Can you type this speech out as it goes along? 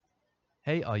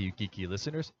Hey, all you geeky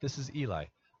listeners, this is Eli.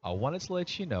 I wanted to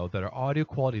let you know that our audio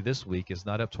quality this week is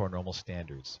not up to our normal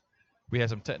standards. We had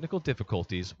some technical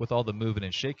difficulties with all the moving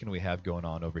and shaking we have going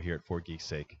on over here at For Geek's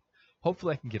Sake.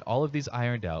 Hopefully, I can get all of these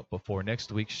ironed out before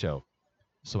next week's show.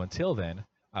 So until then,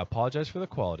 I apologize for the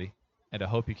quality, and I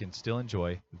hope you can still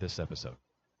enjoy this episode.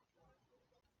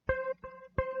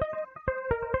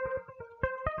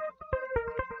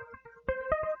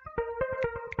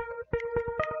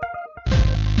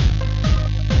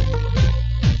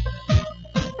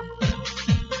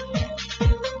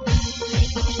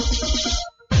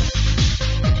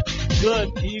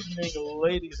 Good evening,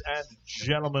 ladies and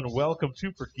gentlemen. Welcome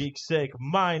to For Geek's Sake.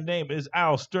 My name is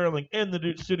Al Sterling in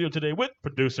the studio today with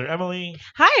producer Emily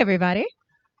Hi, everybody.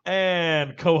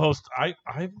 and co-host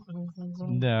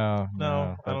No,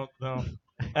 I don't know.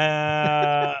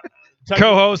 Uh,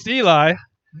 Co-host Eli,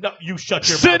 No, you shut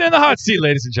your sit mouth. in the hot seat,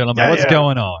 ladies and gentlemen. Yeah, What's yeah.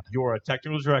 going on? You're a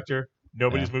technical director.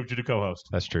 Nobody's moved you to co-host.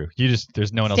 That's true.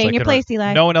 There's no one else. Stay in I your can place,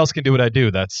 Eli. No one else can do what I do.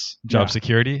 That's job Yeah.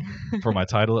 security for my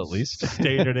title, at least.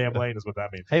 Stay in your damn lane is what that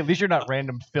means. Hey, at least you're not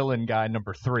random fill-in guy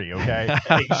number 3, okay?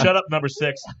 Hey, shut up, number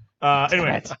 6.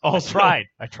 Anyway,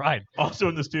 I tried. Also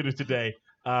in the studio today,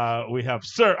 we have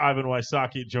Sir Ivan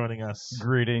Wysocki joining us.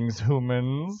 Greetings,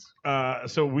 humans.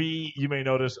 So you may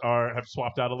notice, have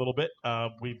swapped out a little bit.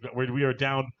 We are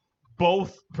down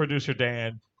both producer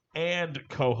Dan and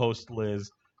co-host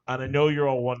Liz, and I know you're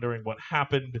all wondering what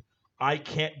happened. I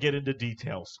can't get into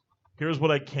details. Here's what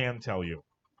I can tell you.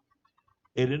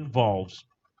 It involves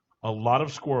a lot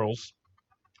of squirrels,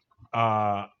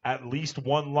 at least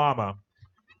one llama,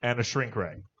 and a shrink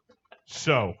ray.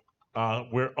 So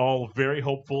we're all very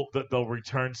hopeful that they'll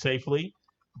return safely.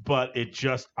 But it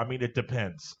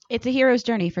depends. It's a hero's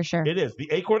journey for sure. It is. The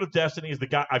Acorn of Destiny is the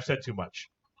guy. I've said too much.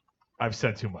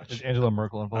 Is Angela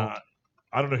Merkel involved?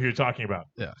 I don't know who you're talking about.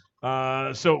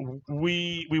 Yeah. So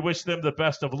we wish them the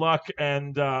best of luck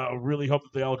and really hope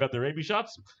that they all got their AB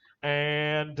shots.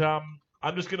 And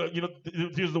I'm just gonna,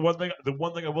 here's the one thing. The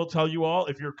one thing I will tell you all: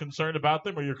 if you're concerned about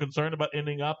them or you're concerned about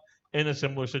ending up in a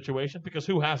similar situation, because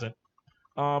who hasn't?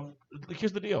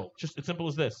 Here's the deal. Just as simple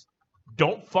as this.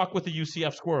 Don't fuck with the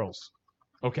UCF squirrels,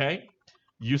 okay?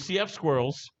 UCF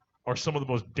squirrels are some of the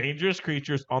most dangerous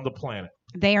creatures on the planet.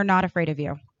 They are not afraid of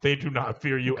you. They do not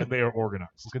fear you, and they are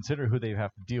organized. Consider who they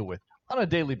have to deal with on a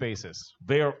daily basis.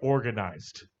 They are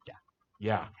organized.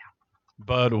 Yeah.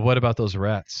 But what about those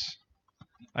rats?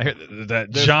 I hear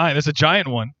that There's- giant. There's a giant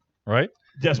one, right?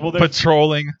 Yes, well,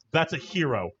 Patrolling. that's a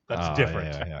hero. That's Oh,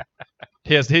 different.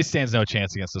 Yeah. He stands no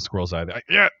chance against the squirrels either.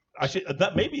 Yeah. Actually,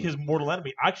 that may be his mortal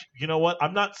enemy. Actually, you know what?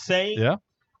 I'm not saying Yeah.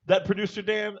 that producer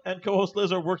Dan and co-host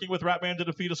Liz are working with Ratman to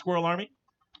defeat a squirrel army,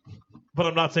 but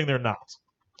I'm not saying they're not.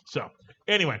 So,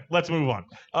 anyway, let's move on.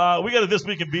 We got a This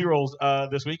Week in B-Rolls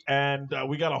this week, and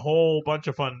we got a whole bunch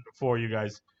of fun for you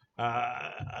guys.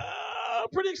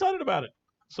 Pretty excited about it.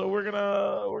 So we're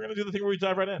gonna do the thing where we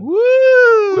dive right in.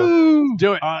 Woo!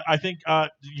 Do it. I think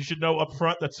you should know up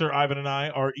front that Sir Ivan and I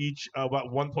are each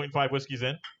about 1.5 whiskeys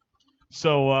in.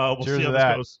 So we'll Cheers see how to this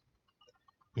that. goes.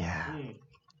 Yeah. Mm.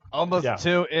 Almost Yeah.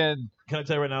 2 in. Can I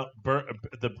tell you right now,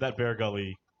 that Bear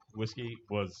Gully whiskey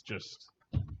was just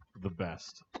the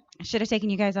best. I should have taken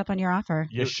you guys up on your offer.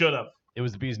 You should have. It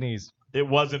was the bee's knees. It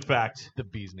was, in fact, The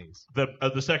bee's knees.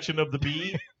 the section of the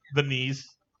bee, the knees,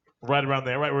 right around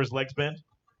there, right where his legs bend.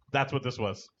 That's what this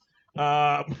was.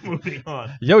 Moving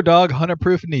on. Yo, dog,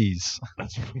 100-proof knees.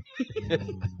 That's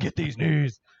Get these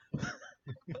knees.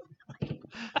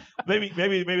 maybe.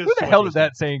 Who the hell did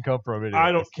that saying come from? Anyway?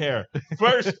 I don't care.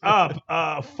 First up,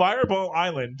 Fireball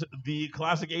Island, the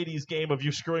classic 80s game of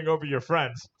you screwing over your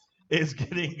friends, is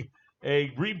getting a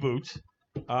reboot.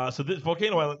 So this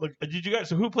Volcano Island. Look, did you guys?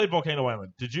 So who played Volcano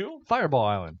Island? Did you? Fireball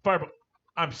Island. Fireball.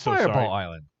 I'm so Fireball sorry.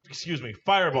 Island. Excuse me.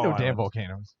 Fireball No Island. damn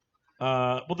volcanoes.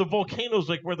 Well, the volcano's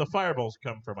like where the fireballs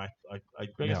come from. I guess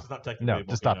No. it's not technically. No, a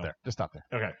just stop volcano. there. Just stop there.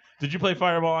 Okay. Did you play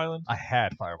Fireball Island? I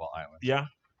had Fireball Island. Yeah.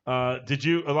 Did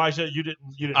you, Elijah? You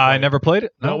didn't. I play it. never played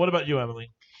it. No. No. What about you, Emily?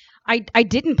 I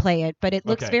didn't play it, but it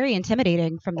looks Okay. very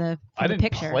intimidating from the I didn't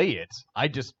picture. play it. I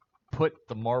just put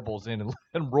the marbles in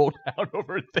and rolled out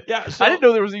over there. Yeah. So, I didn't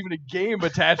know there was even a game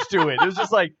attached to it. It was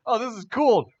just like, oh, this is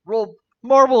cool. Roll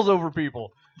marbles over people.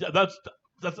 Yeah, that's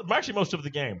actually most of the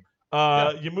game.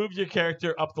 Yeah. You move your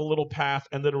character up the little path,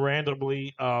 and then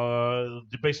randomly,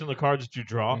 based on the cards that you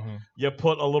draw, you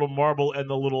put a little marble in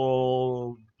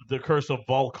the curse of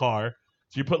Volcar.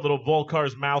 So you put little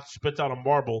Volcar's mouth spits out a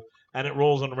marble, and it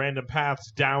rolls on random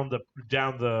paths down the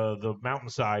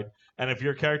mountainside. And if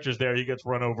your character's there, he gets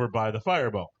run over by the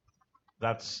fireball.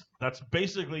 That's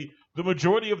basically The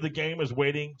majority of the game is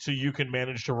waiting so you can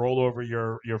manage to roll over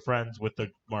your friends with the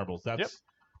marbles. That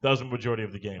was the majority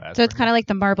of the game. So it's kind of like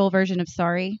the marble version of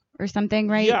Sorry or something,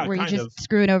 right? Yeah, Where you're kind just of.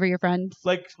 screwing over your friends.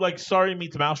 Like Sorry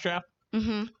meets Mousetrap,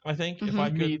 Mm-hmm. I think. If Mhm. I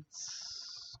could,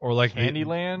 Meets Or like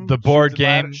Candyland. the board Shoots and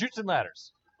Ladders- game. Shoots and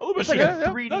Ladders. a little bit It's like shooting.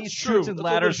 a 3D That's true. shoots and That's a little bit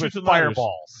ladders with shoots and ladders.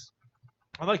 fireballs.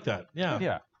 I like that. Yeah.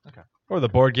 Yeah. Or the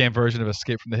board game version of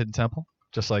Escape from the Hidden Temple.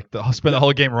 Just like spend the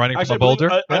whole game running Actually, from a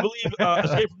boulder. I Yeah. believe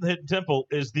Escape from the Hidden Temple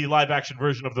is the live-action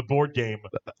version of the board game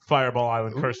Fireball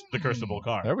Island, the Curse of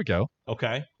Volcar. There we go.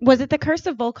 Okay. Was it the Curse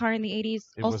of Volcar in the 80s?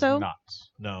 It also, was not.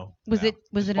 No. was No. it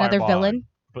another Fireball villain?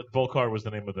 But Volcar was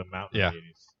the name of the mountain Yeah. in the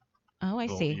 80s. Oh, I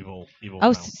Evil- see. Evil Oh,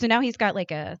 mountain. so now he's got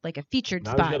like a featured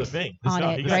Now he's spot got a thing. on He's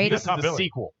got- it, he got- right? he got This is top the billing.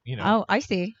 sequel. You know. Oh, I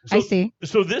see. I So- see.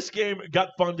 So this game got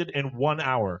funded in 1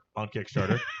 hour on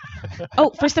Kickstarter. Oh,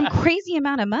 for some crazy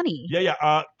amount of money.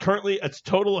 Yeah. Currently, its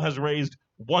total has raised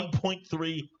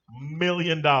 $1.3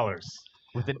 million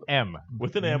With an M.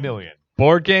 with an M. Million.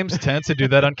 Board games tend to do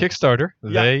that on Kickstarter.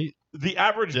 Yeah. They The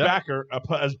average Yeah. backer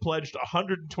has pledged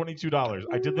 $122.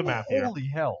 I did the math here. Holy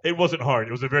hell. It wasn't hard.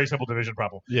 It was a very simple division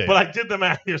problem. Yeah, But I did the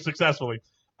math here successfully.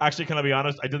 Actually, can I be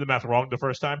honest? I did the math wrong the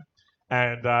first time.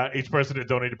 And each person had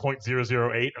donated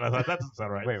 0.008. And I thought, that doesn't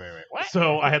sound right. Wait. What?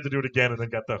 So I had to do it again and then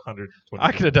got the 120.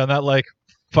 I could have done that like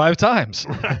 5 times.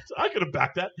 I could have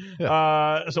backed that.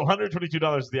 So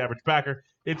 $122 is the average backer.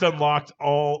 It's unlocked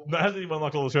all. It hasn't even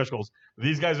unlocked all the stretch goals.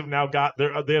 These guys have now got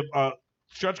they have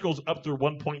stretch goals up to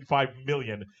 1.5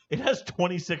 million. It has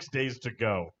 26 days to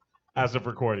go as of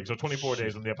recording. So 24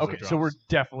 days when the episode Okay, drops. so we're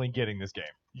definitely getting this game.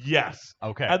 yes,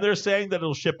 Okay. and they're saying that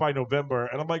it'll ship by November.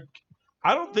 And I'm like,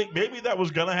 I don't think maybe that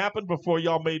was gonna happen before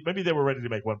y'all made. Maybe they were ready to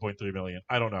make 1.3 million.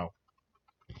 I don't know,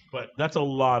 but that's a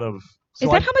lot of. Is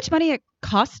that how much money it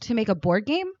costs to make a board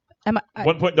game? No,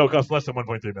 it costs less than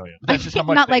 1.3 million. That's just how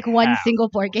much not they like one have. single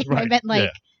board game. I Right, meant like yeah.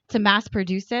 to mass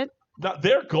produce it. Now,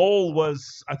 their goal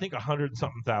was, I think,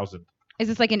 100-something thousand. Is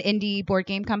this like an indie board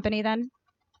game company then?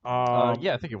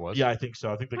 Yeah, I think it was. Yeah, I think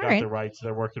so. I think they got Alright. the rights.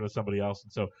 They're working with somebody else,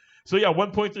 and so yeah,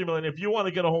 1.3 million. If you want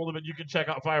to get a hold of it, you can check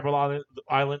out Fireball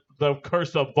Island, The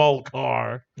Curse of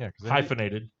Volcar, Yeah, 'cause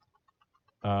hyphenated.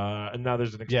 And now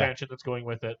there's an expansion that's going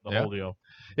with it. The Yeah. whole deal.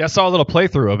 Yeah, I saw a little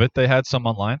playthrough of it. They had some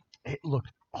online. it looked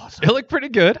awesome. It looked pretty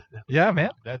good. Yeah, man.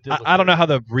 That did look I don't know good. how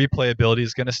the replayability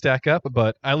is going to stack up,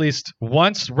 but at least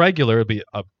once regular would be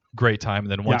a great time,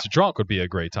 and then once drunk would be a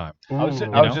great time. I was, Ooh.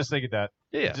 I was know? just thinking that.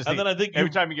 Yeah. Just And then I think every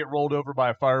time you get rolled over by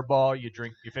a fireball, you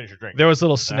finish your drink. There was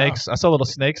little snakes. I saw little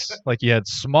snakes. Like you had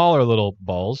smaller little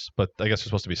balls, but I guess they're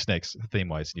supposed to be snakes theme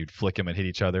wise. And you'd flick them and hit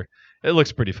each other. It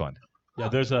looks pretty fun. yeah,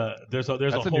 there's a That's whole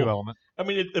a new element. I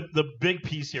mean, the big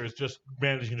piece here is just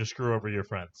managing to screw over your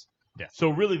friends. Yeah. So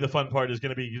really, the fun part is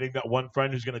going to be getting that one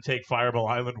friend who's going to take Fireball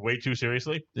Island way too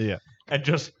seriously. Yeah. And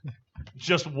just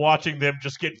watching them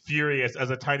just get furious as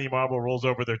a tiny marble rolls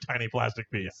over their tiny plastic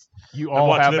piece. You And all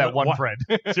watch have them- that one wa- friend.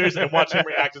 Seriously, and watch him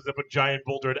react as if a giant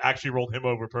boulder had actually rolled him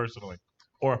over personally,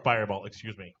 or a fireball.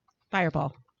 Excuse me.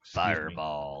 Fireball. Excuse me.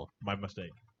 My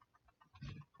mistake.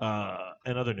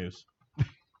 In other news,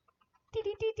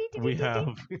 we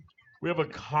have a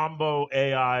combo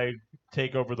AI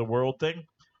take over the world thing.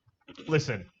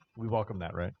 Listen, We welcome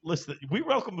that, right? we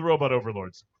welcome the robot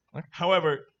overlords. Okay.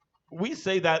 However, we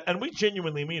say that, and we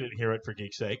genuinely mean it here at For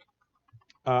Geek's Sake,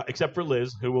 except for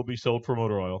Liz, who will be sold for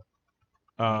motor oil.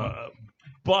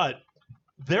 But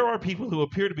there are people who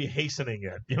appear to be hastening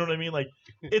it. You know what I mean? Like,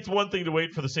 it's one thing to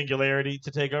wait for the singularity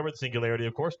to take over. The singularity,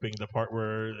 of course, being the part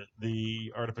where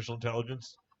the artificial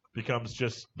intelligence becomes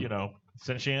just,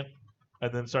 sentient,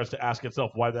 and then starts to ask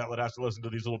itself why that has to listen to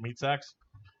these little meat sacks.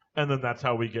 And then that's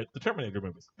how we get the Terminator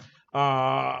movies.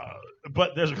 But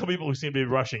there's a couple people who seem to be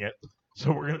rushing it.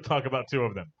 So we're going to talk about two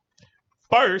of them.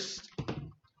 First,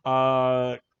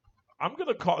 I'm going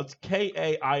to call it's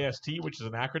KAIST, which is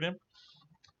an acronym.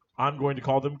 I'm going to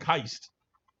call them KAIST.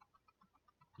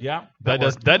 Yeah? That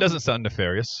doesn't sound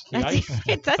nefarious. That's,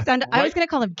 it does sound. I was gonna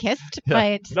call him kissed,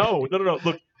 Yeah. but No.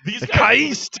 Look, these The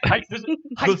guys. Keist!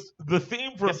 The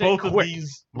theme for Yes, say both of quick.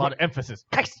 these. A lot of emphasis.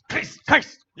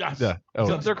 KAIST. Yes. Yeah. Oh,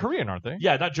 So they're Korean, aren't they?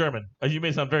 Yeah, not German. You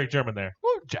may sound very German there.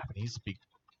 Well, Japanese speak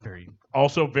very.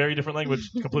 Also, very different language,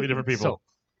 completely different people. So,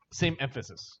 same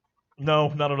emphasis. No,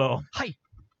 not at all. Hi.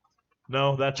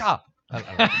 No, that's Chop.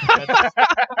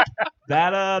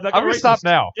 that. I'm got gonna racist. stop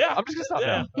now. Yeah, I'm just gonna stop yeah.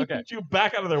 now. Okay. Get you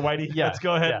back out of there, Whitey. Yeah, Let's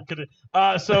go ahead and continue.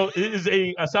 So it is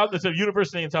it's a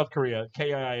university in South Korea,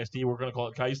 KIIST. We're going to call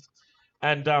it KAIST.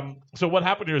 And so what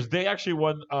happened here is they actually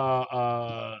won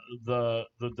the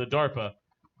DARPA,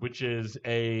 which is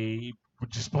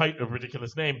despite a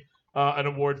ridiculous name, an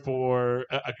award for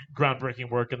groundbreaking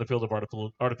work in the field of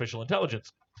artificial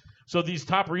intelligence. So these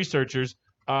top researchers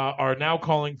are now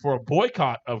calling for a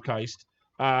boycott of KAIST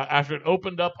after it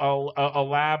opened up a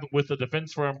lab with a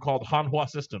defense firm called Hanwha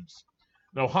Systems.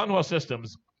 Now, Hanwha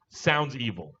Systems sounds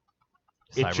evil.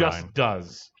 It just Cyberdyne.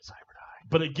 does.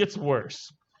 But it gets worse.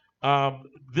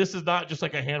 This is not just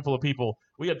like a handful of people.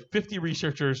 We had 50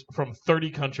 researchers from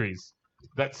 30 countries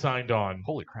that signed on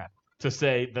Holy crap. to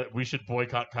say that we should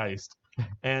boycott KAIST.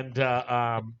 And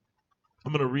I'm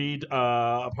going to read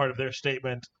a part of their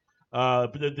statement.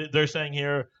 They're saying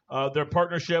here, their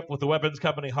partnership with the weapons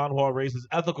company Hanwha raises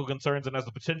ethical concerns and has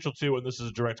the potential to, and this is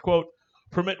a direct quote,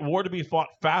 permit war to be fought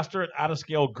faster and at a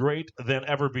scale great than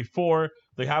ever before.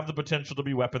 They have the potential to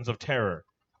be weapons of terror.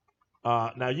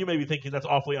 Now, you may be thinking that's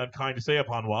awfully unkind to say of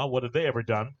Hanwha. What have they ever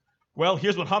done? Well,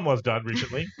 here's what Hanwha's done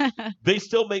recently. They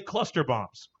still make cluster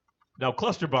bombs. Now,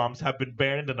 cluster bombs have been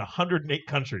banned in 108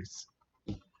 countries.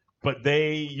 But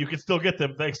you can still get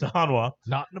them thanks to Hanwha.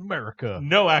 Not in America.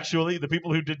 No, actually, the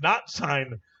people who did not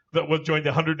sign that would join the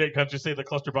 108 countries say that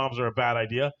cluster bombs are a bad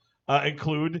idea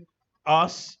include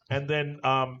us, and then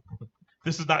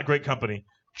this is not great company.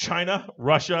 China,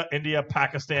 Russia, India,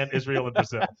 Pakistan, Israel, and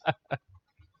Brazil.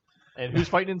 And who's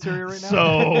fighting in Syria right now?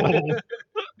 So,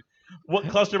 what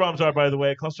cluster bombs are, by the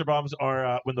way, cluster bombs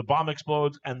are when the bomb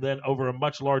explodes and then over a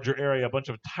much larger area, a bunch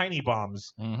of tiny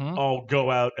bombs all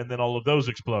go out and then all of those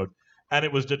explode. And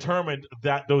it was determined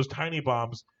that those tiny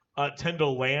bombs tend to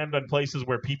land on places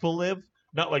where people live,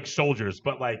 not like soldiers,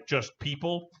 but like just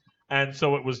people. And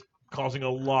so it was causing a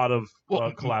lot of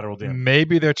collateral damage.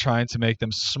 Maybe they're trying to make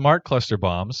them smart cluster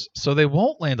bombs so they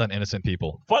won't land on innocent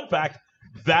people. Fun fact,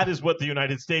 that is what the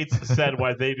United States said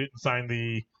why they didn't sign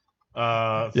the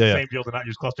same deal to not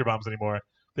use cluster bombs anymore.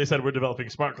 They said we're developing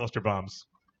smart cluster bombs.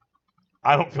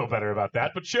 I don't feel better about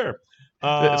that, but sure.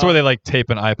 It's where they like tape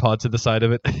an iPod to the side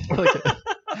of it.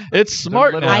 It's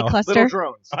smart Little- now. iCluster. Little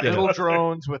drones. Yeah. Little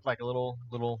drones with like a little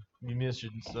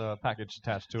munitions package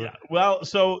attached to it. Yeah. Well,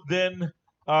 so then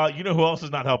you know who else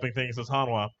is not helping things is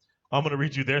Hanwha. I'm going to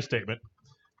read you their statement.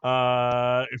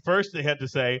 First, they had to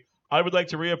say, I would like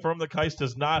to reaffirm that KAIST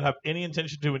does not have any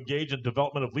intention to engage in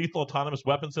development of lethal autonomous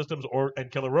weapon systems and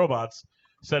killer robots,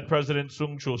 said President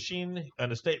Sung Chul-shin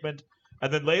in a statement.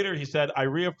 And then later he said, I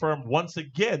reaffirm once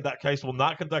again that KAIST will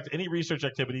not conduct any research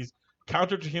activities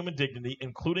counter to human dignity,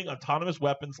 including autonomous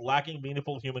weapons lacking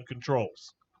meaningful human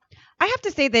controls. I have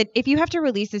to say that if you have to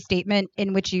release a statement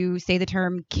in which you say the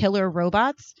term killer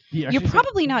robots, you're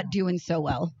probably not doing so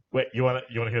well. Wait, you want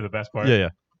to hear the best part? Yeah.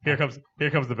 Here comes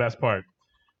the best part.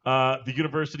 The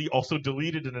university also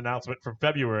deleted an announcement from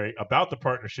February about the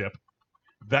partnership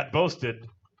that boasted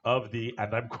of the,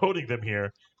 and I'm quoting them here,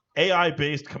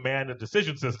 AI-based command and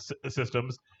decision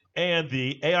systems and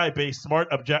the AI-based smart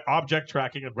object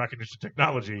tracking and recognition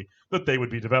technology that they would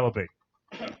be developing.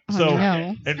 So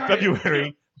no. in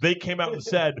February, they came out and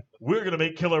said, we're going to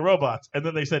make killer robots. And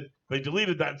then they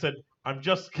deleted that and said, I'm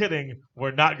just kidding.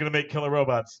 We're not going to make killer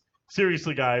robots.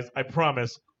 Seriously, guys, I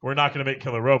promise we're not going to make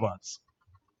killer robots.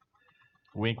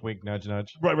 Wink, wink, nudge,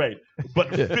 nudge. Right. But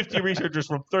 50 researchers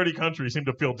from 30 countries seem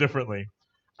to feel differently.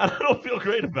 And I don't feel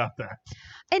great about that.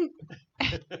 And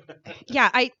yeah,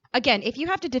 if you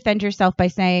have to defend yourself by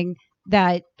saying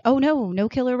that, oh no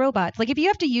killer robots. Like if you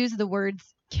have to use the words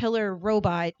killer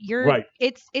robot, you're Right.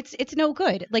 It's no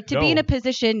good. Like to be in a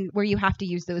position where you have to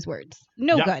use those words.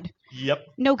 No Yep. good. Yep.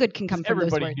 No good can come from those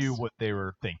Everybody words. knew what they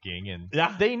were thinking, and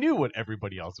Yeah. they knew what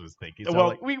everybody else was thinking. So Well-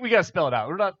 like, we got to spell it out.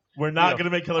 We're not We're not Yeah. going to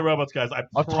make killer robots, guys. I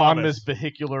autonomous promise.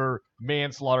 vehicular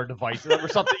manslaughter devices or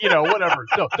something, whatever.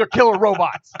 No, they're killer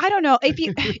robots. I don't know if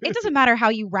you. It doesn't matter how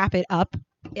you wrap it up,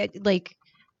 like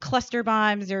cluster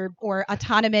bombs or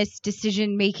autonomous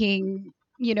decision making.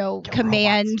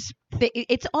 Command.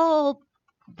 It's all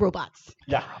robots.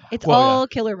 Yeah. It's Well, all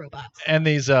killer robots. And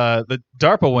these the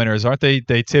DARPA winners, aren't they?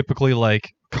 They typically like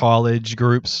college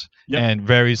groups Yep. and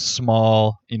very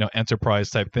small, enterprise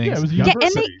type things. it was a Yeah, and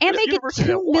university. they It was a get university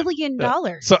that $2 won.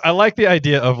 million. So I like the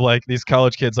idea of like these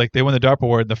college kids, like they win the DARPA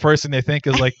award, and the first thing they think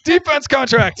is like defense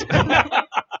contract.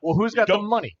 Well, who's got the Go-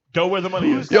 money? Go where the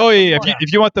money is. Oh yeah,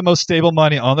 if you want the most stable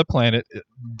money on the planet,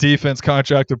 defense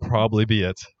contract would probably be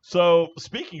it. So,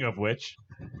 speaking of which,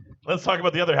 let's talk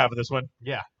about the other half of this one.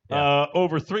 Yeah.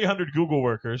 Over 300 Google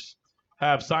workers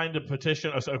have signed a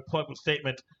petition, a public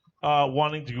statement,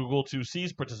 wanting to Google to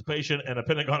cease participation in a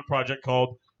Pentagon project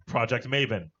called Project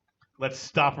Maven. Let's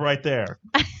stop right there.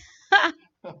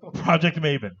 Project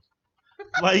Maven.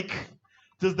 Like,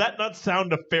 does that not sound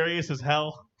nefarious as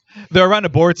hell? They're around a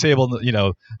board table,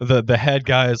 and, the head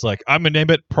guy is like, I'm gonna name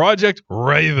it Project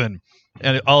Raven,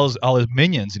 and all his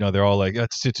minions, they're all like,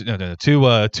 that's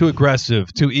too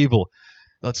aggressive, too evil.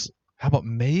 how about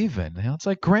Maven? You know, it's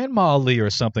like Grandma Lee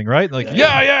or something, right? Like,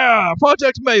 yeah,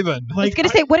 Project Maven. I was gonna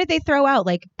say, what did they throw out?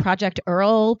 Like Project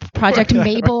Earl, Project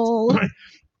Mabel. Right.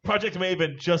 Project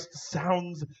Maven just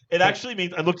sounds. It actually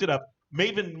means. I looked it up.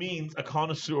 Maven means a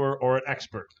connoisseur or an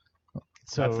expert.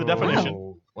 So, That's the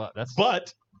definition. Well, that's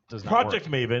But does not Project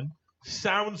work. Maven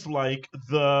sounds like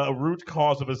the root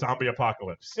cause of a zombie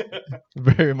apocalypse,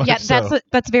 Very much Yeah, so.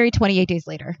 that's very 28 days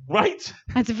later. right?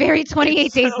 That's very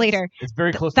 28 days sounds- later. It's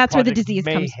very close. that's to where the Project disease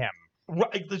comes. Mayhem.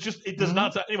 Right. It does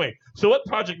not sound. Anyway, so what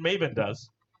Project Maven does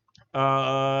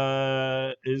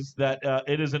is that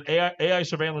it is an AI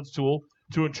surveillance tool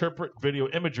to interpret video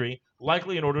imagery,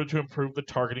 likely in order to improve the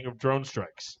targeting of drone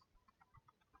strikes.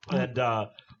 And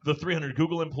the 300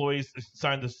 Google employees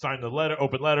signed the letter,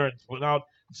 open letter, and went out,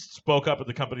 spoke up at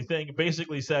the company thing.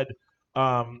 Basically said,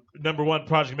 number one,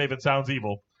 Project Maven sounds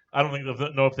evil. I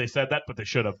don't know if they said that, but they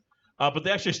should have. But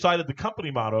they actually cited the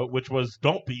company motto, which was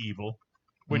 "Don't be evil,"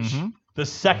 which Mhm. the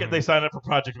second they signed up for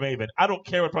Project Maven, I don't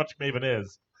care what Project Maven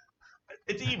is.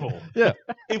 It's evil. Yeah.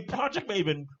 If Project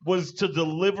Maven was to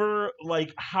deliver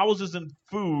like houses and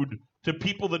food to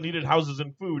people that needed houses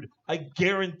and food, I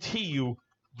guarantee you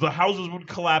the houses would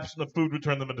collapse and the food would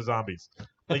turn them into zombies.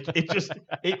 Like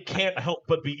it can't help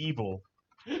but be evil.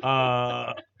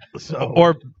 Or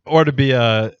to be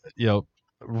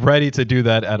ready to do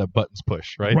that at a button's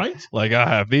push, right? Right? Like,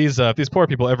 if these poor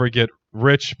people ever get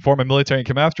rich, form a military, and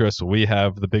come after us, we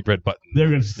have the big red button. They're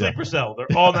going to sleeper cell. They're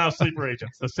all now sleeper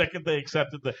agents. The second they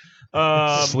accepted the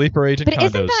Sleeper agent But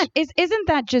condos. isn't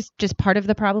that just part of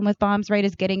the problem with bombs, right?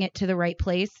 Is getting it to the right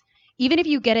place. Even if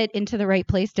you get it into the right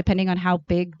place, depending on how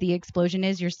big the explosion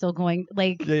is, you're still going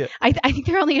like. Yeah. I think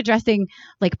they're only addressing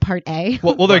like part A.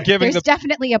 Well, they're Right. giving There's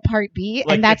definitely a part B,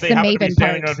 like and that's if the they happen to be Maven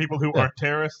standing part. on people who Yeah. aren't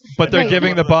terrorists. but they're Right.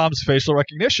 giving the bombs facial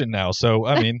recognition now. So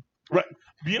I mean,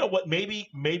 You know what? Maybe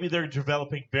they're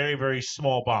developing very, very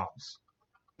small bombs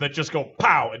that just go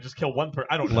pow and just kill one person.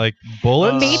 I don't know. like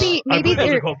bullets. Maybe I believe those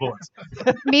they're- are called bullets.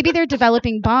 Maybe they're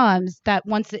developing bombs that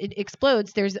once it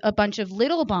explodes, there's a bunch of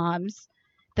little bombs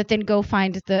that then go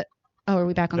find the. Oh, are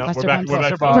we back on No, cluster we're back, bombs? we're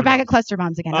back, Cluster We're back at cluster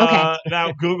bombs again. Okay.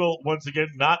 Now, Google, once again,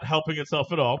 not helping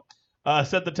itself at all,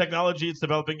 said the technology it's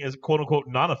developing is quote unquote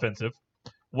non offensive,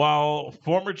 while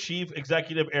former chief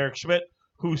executive Eric Schmidt,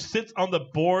 who sits on the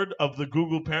board of the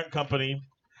Google parent company,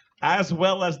 as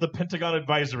well as the Pentagon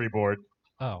Advisory Board,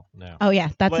 Oh no. Oh yeah,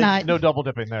 that's like, not. No double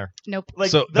dipping there. Nope. like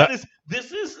So this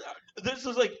is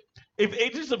like if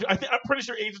Agents of I'm pretty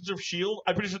sure Agents of Shield.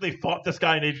 I'm pretty sure they fought this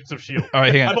guy in Agents of Shield. All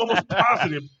right, hang I'm on. almost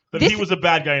positive that This- he was a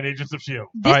bad guy in Agents of Shield.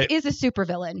 This Alright. is a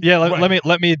supervillain. Yeah, Right.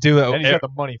 let me do And he's that. got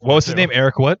the money. For What was it, his too. name?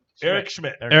 Eric what? Eric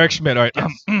Schmidt. Eric Schmidt. All right.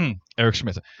 Yes. Eric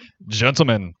Schmidt.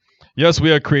 Gentlemen, yes,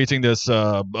 we are creating this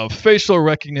facial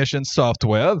recognition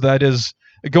software that is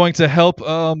going to help,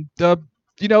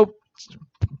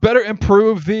 better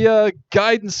improve the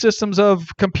guidance systems of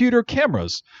computer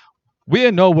cameras. We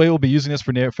in no way will be using this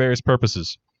for nefarious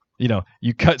purposes.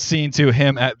 You cut scene to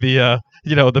him at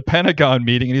the Pentagon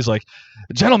meeting, and he's like,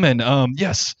 "Gentlemen,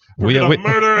 yes, We're gonna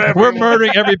murder we're everyone."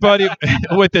 murdering everybody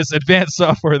with this advanced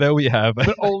software that we have."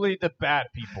 But only the bad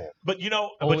people. But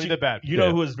Only the bad. You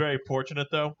know who is very fortunate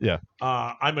though? Yeah.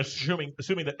 I'm assuming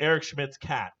that Eric Schmidt's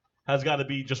cat has got to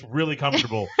be just really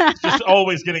comfortable, just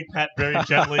always getting pet very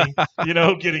gently,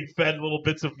 getting fed little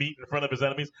bits of meat in front of his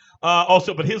enemies.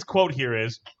 Also, but his quote here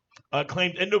is,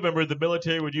 claimed in November the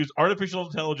military would use artificial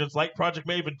intelligence like Project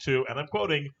Maven to, and I'm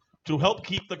quoting, to help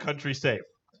keep the country safe,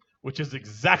 which is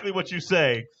exactly what you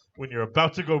say when you're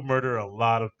about to go murder a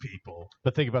lot of people.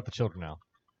 But think about the children now,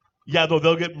 Yeah, though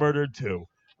they'll get murdered too.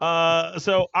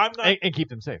 So I'm not. and keep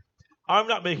them safe. I'm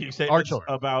not making statements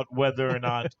children. about whether or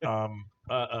not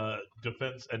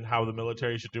defense and how the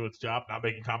military should do its job. Not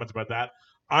making comments about that.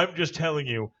 I'm just telling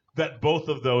you that both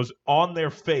of those, on their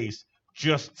face,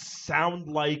 just sound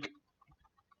like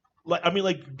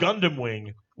Gundam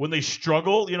Wing when they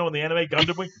struggle. In the anime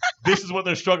Gundam Wing, this is what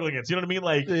they're struggling against. You know what I mean?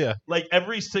 Like, Yeah. like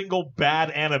every single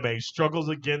bad anime struggles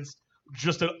against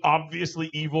just an obviously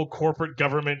evil corporate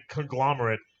government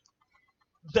conglomerate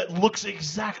that looks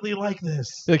exactly like this.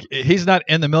 Like, he's not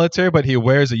in the military, but he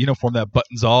wears a uniform that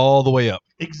buttons all the way up.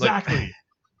 Exactly.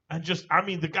 And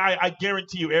the guy, I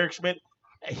guarantee you, Eric Schmidt,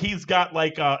 he's got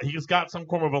some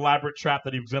form of elaborate trap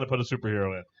that he's going to put a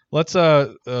superhero in. Let's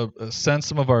send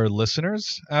some of our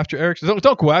listeners after Eric.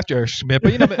 Don't go after Eric Schmidt,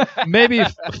 but maybe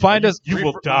find us. You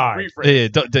will die. Yeah,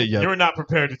 yeah. You're not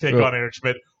prepared to take Right. on Eric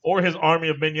Schmidt or his army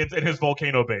of minions and his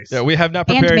volcano base. Yeah, we have not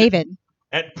And prepared. Maven.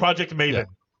 At Project Maven.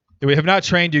 We have not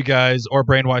trained you guys or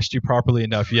brainwashed you properly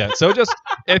enough yet. So just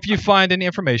if you find any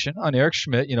information on Eric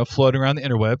Schmidt, floating around the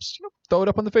interwebs, throw it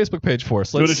up on the Facebook page for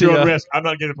us. Do it Let's at see. your own risk. I'm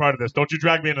not getting a part of this. Don't you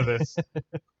drag me into this.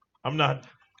 I'm not.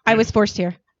 I was forced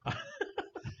here.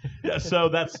 Yeah, so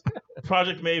that's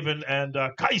Project Maven and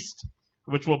Keist,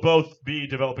 which will both be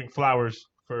developing flowers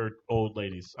for old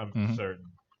ladies, I'm Mhm. certain.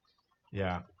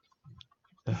 Yeah.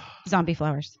 Zombie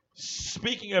flowers.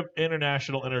 Speaking of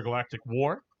international intergalactic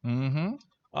war, Mm-hmm.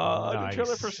 a new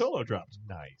trailer Nice. for Solo dropped.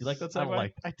 Nice. You like that I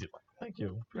segue? I did like. Thank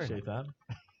you. Very Appreciate that.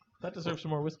 That deserves some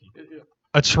more whiskey.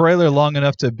 A trailer long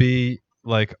enough to be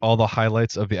like all the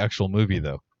highlights of the actual movie,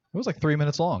 though. It was like 3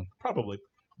 minutes long. Probably.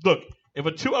 Look, if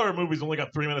a 2-hour movie's only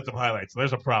got 3 minutes of highlights,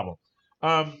 there's a problem.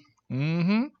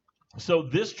 Mm-hmm. So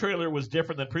this trailer was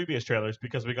different than previous trailers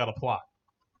because we got a plot,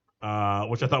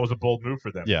 which I thought was a bold move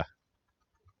for them. Yeah.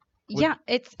 Yeah,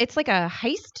 it's like a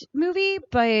heist movie,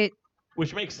 but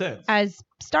Which makes sense. as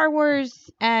Star Wars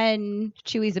and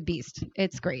Chewie's a beast.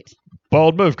 It's great.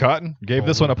 Bold move, Cotton. Gave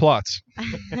this one a plot.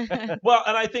 Well,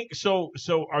 and I think so.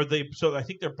 So are they? So I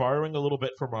think they're borrowing a little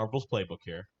bit from Marvel's playbook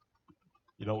here.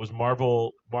 You know, it was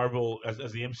Marvel as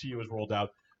the MCU has rolled out,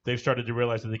 they've started to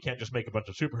realize that they can't just make a bunch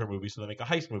of superhero movies, so they make a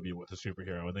heist movie with a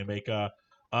superhero, and they make a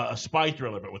spy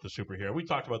thriller but with a superhero. We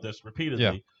talked about this repeatedly.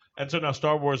 Yeah. And so now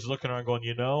Star Wars is looking around going,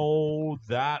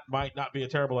 that might not be a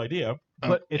terrible idea.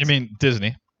 But You mean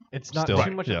Disney? It's not Still.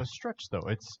 too much Yeah. of a stretch, though.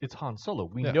 It's Han Solo.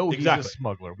 We Yeah, know exactly. he's a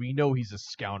smuggler. We know he's a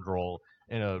scoundrel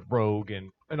and a rogue and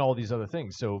all these other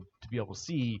things. So to be able to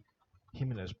see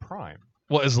him in his prime,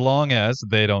 Well, as long as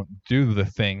they don't do the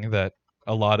thing that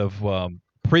a lot of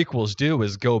prequels do,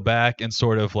 is go back and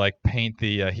sort of like paint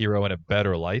the hero in a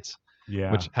better light,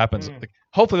 Yeah. which happens. Mm. Like,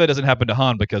 hopefully, that doesn't happen to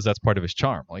Han because that's part of his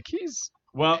charm. Like he's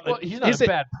well, he's not is a it-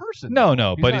 bad person. no,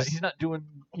 no, He's but not, he's not doing.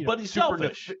 but he's super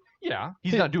selfish. yeah,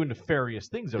 he's He- not doing nefarious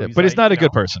things though. yeah, He's but he's like, not a you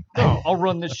good know, person. No, I'll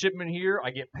run this shipment here.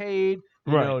 I get paid.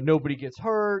 You Right. know, nobody gets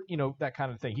hurt. You know, that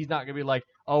kind of thing. He's not gonna be like,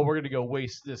 oh, we're gonna go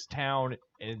waste this town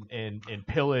and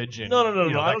pillage and No.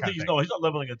 you know, I that don't kind think of thing. he's not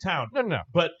leveling a town. No.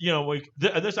 But you know, like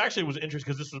and this actually was interesting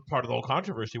because this was part of the whole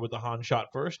controversy with the Han shot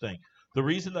first thing. The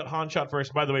reason that Han shot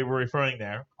first, by the way, we're referring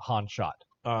there. Han shot.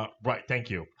 Right, thank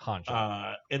you. Han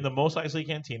shot. In the Mos Eisley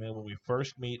Cantina, when we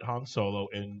first meet Han Solo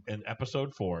in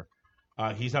Episode 4,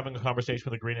 he's having a conversation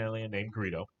with a green alien named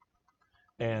Greedo,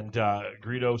 and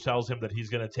Greedo tells him that he's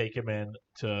going to take him in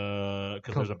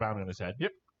because there's a bounty on his head.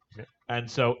 Yep.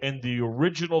 And so, in the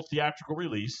original theatrical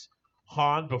release,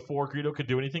 Han, before Greedo could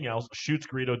do anything else, shoots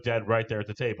Greedo dead right there at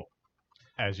the table.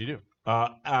 As you do.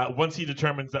 Once he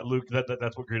determines that Luke that's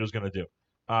what Greedo's going to do.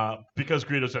 Because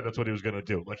Greedo said that's what he was going to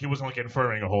do. Like, he wasn't like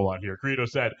inferring a whole lot here. Greedo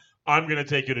said, I'm going to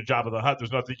take you to Jabba the Hutt.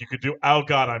 There's nothing you could do. Oh,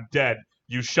 God, I'm dead.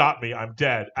 You shot me. I'm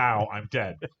dead. Ow, I'm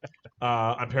dead.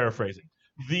 I'm paraphrasing.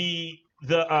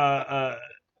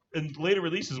 In later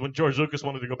releases, when George Lucas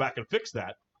wanted to go back and fix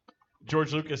that,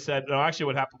 George Lucas said, no, actually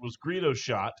what happened was Greedo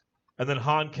shot, and then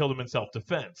Han killed him in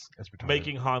self-defense, That's retarded.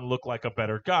 making Han look like a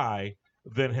better guy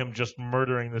than him just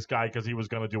murdering this guy because he was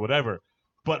going to do whatever.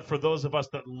 But for those of us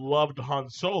that loved Han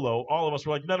Solo, all of us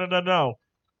were like, no.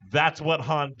 That's what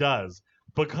Han does.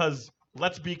 Because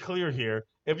let's be clear here.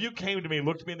 If you came to me,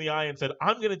 looked me in the eye, and said,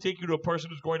 I'm going to take you to a person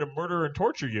who's going to murder and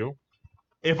torture you,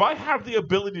 if I have the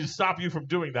ability to stop you from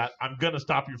doing that, I'm going to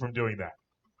stop you from doing that.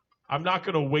 I'm not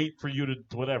going to wait for you to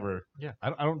whatever. Yeah,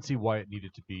 I don't see why it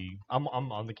needed to be. I'm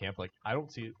on the camp. Like, I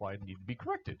don't see why it needed to be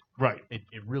corrected. Right. It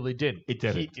really did. It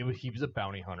didn't. He was a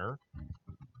bounty hunter.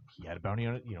 He had a bounty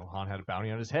on it. You know, Han had a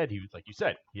bounty on his head. He was, like you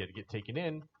said, he had to get taken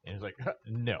in, and he was like,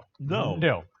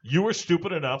 no. You were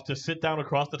stupid enough to sit down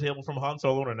across the table from Han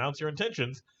Solo and announce your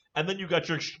intentions, and then you got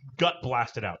your gut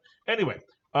blasted out. Anyway,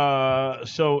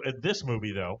 so in this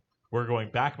movie, though, we're going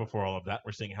back before all of that.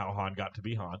 We're seeing how Han got to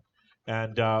be Han.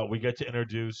 And we get to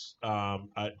introduce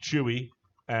Chewie,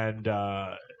 and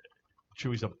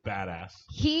Chewie's a badass.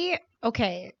 He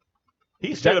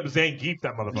Straight up Zangief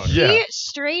that motherfucker. Yeah. He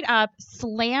straight up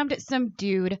slammed some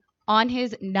dude on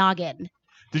his noggin.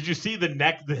 Did you see the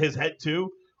neck, his head too?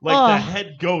 Like Oh. the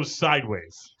head goes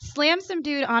sideways. Slammed some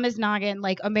dude on his noggin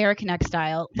like American X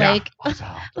style. Yeah.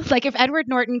 Like if Edward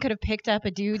Norton could have picked up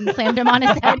a dude and slammed him on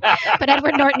his head, but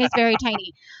Edward Norton is very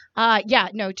tiny.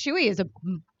 Chewie is a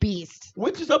beast.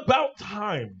 Which is about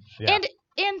time. Yeah.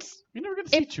 And You never get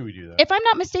to see Chewie do that. if I'm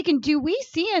not mistaken, do we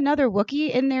see another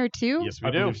Wookiee in there too? Yes, we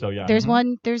I do. believe so, yeah. There's Mhm.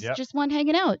 one. There's Yep. just one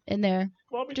hanging out in there.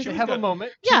 Well, I mean, Just Chewie's Have a got-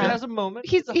 moment. Yeah. Chewie has a moment.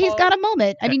 He's got a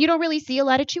moment. I mean, you don't really see a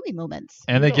lot of Chewie moments.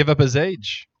 And they give up his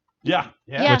age, Yeah,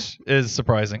 Yeah. which is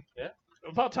surprising.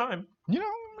 about time. You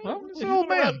know, Well, he's he's an old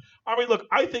been man. around. I mean, look,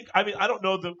 I don't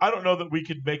know that we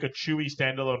could make a Chewie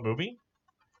standalone movie.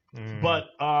 But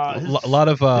A his, lot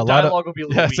of the dialogue will be a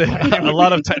little yes, weak. a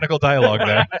lot of technical dialogue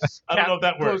there. I don't know if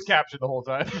that works. Closed caption the whole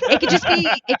time. It could just be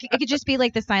it could just be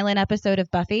like the silent episode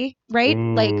of Buffy, right?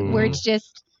 Like where it's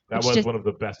just That it's was just- one of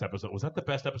the best episodes. Was that the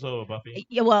best episode of Buffy?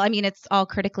 yeah, well, I mean, it's all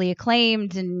critically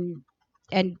acclaimed,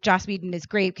 and Joss Whedon is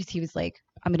great because he was like,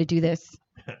 I'm going to do this.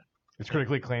 It's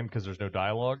critically acclaimed because there's no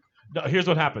dialogue. No, here's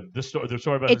what happened. The story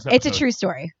about It's this episode. a true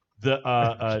story.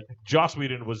 The Joss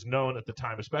Whedon was known at the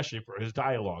time, especially for his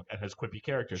dialogue and his quippy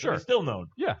characters. Sure. And he's still known,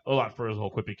 Yeah. a lot for his whole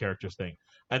quippy characters thing.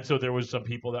 And so there was some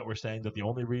people that were saying that the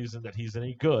only reason that he's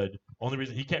any good, only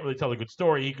reason he can't really tell a good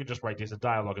story, he can just write decent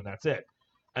dialogue and that's it.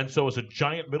 And so as a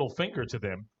giant middle finger to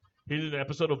them, he did an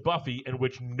episode of Buffy in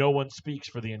which no one speaks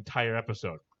for the entire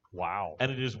episode. Wow.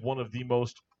 And it is one of the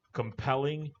most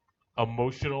compelling,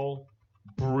 emotional,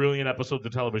 brilliant episodes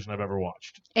of television I've ever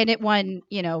watched. And it won,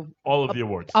 All of the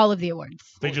awards. all of the awards.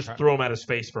 They Holy just crap. throw him at his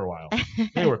face for a while.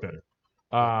 They were better.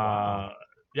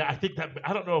 Yeah, I think that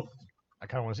I don't know if I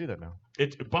kind of want to see that now.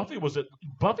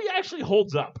 Buffy actually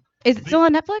holds up. Is it still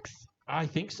on Netflix? I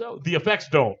think so. The effects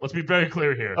don't. Let's be very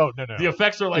clear here. Oh no. The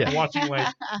effects are like Yeah. watching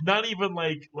not even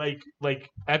like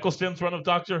Eccleston's run of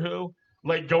Doctor Who,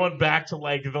 like going back to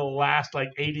like the last like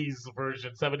 80s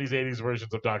version, 70s, 80s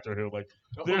versions of Doctor Who. Like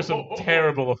there's some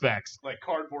terrible effects. Like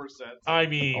cardboard sets. I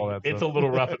mean, All that it's stuff. a little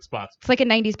rough at spots. It's like a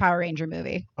 90s Power Ranger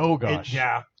movie. Oh It- gosh.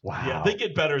 yeah, Wow. yeah, they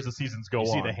get better as the seasons go you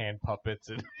on. see the hand puppets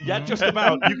and Yeah, just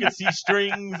about. You can see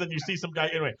strings and you see some guy.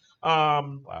 Anyway,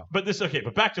 but this okay.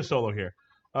 But back to Solo here.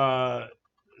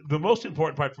 The most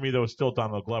important part for me though is still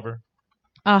Donald Glover.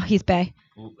 Oh, he's Bay.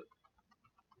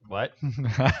 what?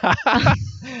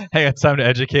 Hey, it's time to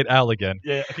educate Al again.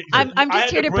 Yeah, okay, I'm I just had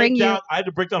here to break bring you- down, I had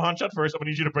to break down Hanshot first. I'm gonna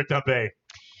need you to break down Bay.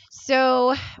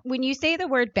 So when you say the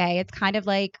word Bay, it's kind of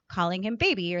like calling him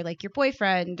baby or like your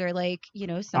boyfriend or like, I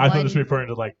someone. thought this was referring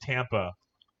to like Tampa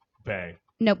Bay.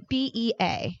 No,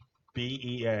 BEA.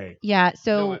 BEA. Yeah,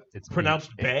 so It's Pronounced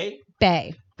B- Bay?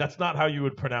 Bay. That's not how you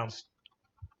would pronounce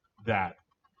that.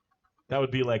 That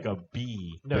would be like a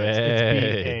B. No, it's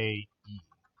Bay. B-A-E.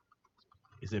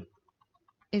 Is it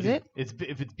Is it? It's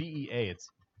if it's B-E-A, it's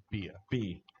Bia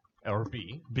B? or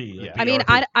B. B. Yeah. Like I B. mean,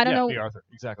 Arthur. I don't Yeah, know. B. Arthur.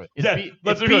 Exactly. It's Yeah, B.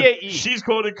 let's It's be good. B-A-E. She's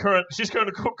quoting current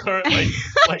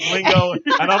like lingo,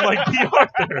 and I'm like, B.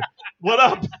 Arthur, what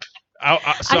up?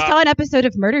 I saw an episode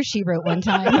of Murder, She Wrote one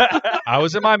time. I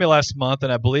was in Miami last month,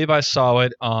 and I believe I saw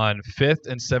it on 5th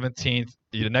and 17th,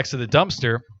 next to the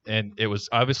dumpster, and it was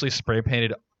obviously spray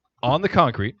painted on the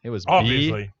concrete. It was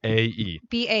Obviously. BAE.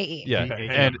 BAE. Yeah, Okay, hang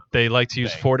and on. they like to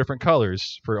use Bay. 4 different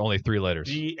colors for only 3 letters.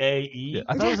 B-A-E. Yeah.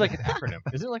 I thought it was like an acronym.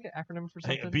 Is it like an acronym for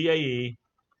something? B-A-E.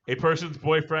 A person's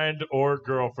boyfriend or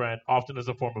girlfriend, often as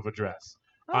a form of address.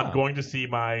 I'm Oh. going to see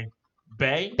my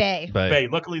Bay. Bay. Bay. Bay.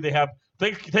 Luckily, they have.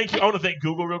 Thank you. I want to thank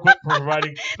Google real quick for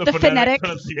providing the, The phonetic.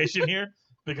 pronunciation here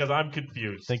because I'm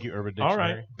confused. Thank you, Urban All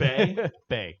Dictionary. right, Bay.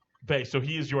 Bay. Bay. So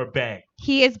he is your Bay.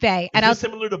 He is Bay. Is And this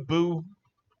similar to Boo?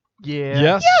 Yeah.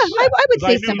 Yes. I would I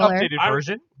say knew similar. Updated I-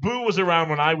 version. Boo was around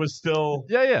when I was still.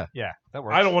 Yeah, yeah. Yeah, that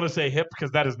works. I don't want to say hip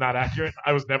because that is not accurate.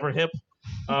 I was never hip.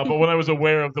 But when I was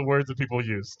aware of the words that people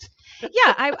used.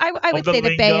 Yeah, I would the say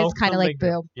that Bay lingo, is kind the of like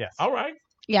lingo. Boo. Yes. All right.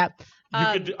 Yeah. You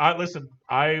could do, listen.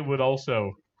 I would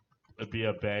also be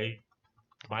a Bay.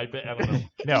 My Bay. I don't know.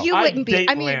 No. You I'd wouldn't be. date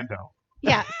I mean, Lando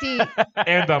yeah. See,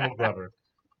 and Donald Glover.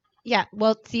 yeah.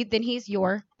 Well, see, then he's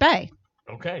your Bay.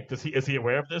 Okay. Is he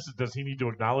aware of this? Does he need to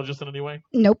acknowledge this in any way?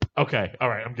 Nope. Okay. All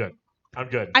right. I'm good.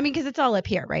 I mean, because it's all up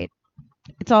here, right?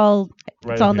 It's all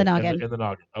Right all up in the here, noggin. In the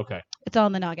noggin. Okay. It's all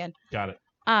in the noggin. Got it.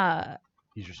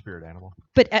 He's your spirit animal.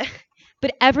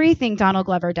 But everything Donald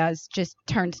Glover does just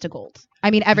turns to gold.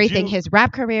 I mean, everything, you- his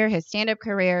rap career, his stand-up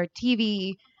career,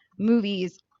 TV,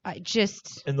 movies,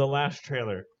 just In the last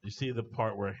trailer, you see the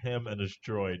part where him and his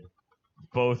droid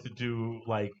both do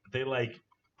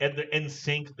and they're in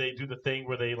sync. They do the thing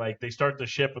where they start the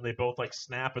ship and they both like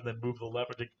snap and then move the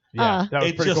lever. Yeah, that was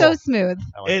it's pretty just- cool. so smooth.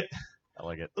 I like It it. I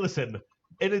like it. listen,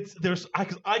 and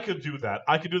I could do that.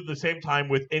 I could do it at the same time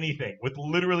with anything, with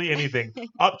literally anything,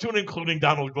 up to and including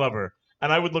Donald Glover,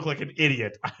 and I would look like an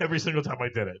idiot every single time I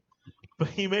did it. But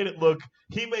he made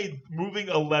moving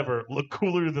a lever look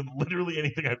cooler than literally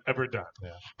anything I've ever done.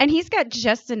 And he's got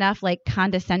just enough like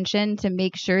condescension to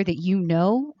make sure that you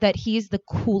know that he's the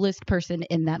coolest person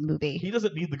in that movie. He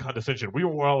doesn't need the condescension. We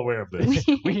were all aware of this.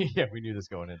 we knew this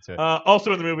going into it.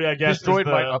 Also in the movie, I guess His droid is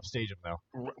the- might upstage him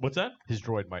though. What's that? His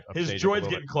droid might upstage His him a droid's little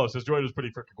getting bit. close. His droid was pretty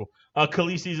freaking cool.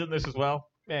 Khaleesi's in this as well.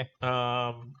 Eh.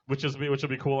 Which will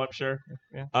be cool, I'm sure.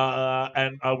 Yeah.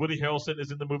 And Woody Harrelson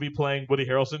is in the movie playing Woody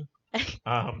Harrelson.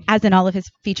 As in all of his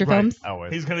feature Right. films.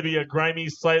 Always. He's going to be a grimy,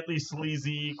 slightly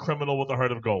sleazy criminal with a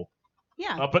heart of gold.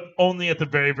 Yeah. but only at the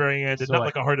very, very end, and So, not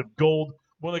like- like a heart of gold,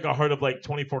 more like a heart of like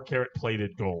 24 karat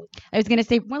plated gold. I was gonna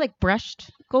say more like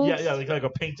brushed gold. Yeah, like a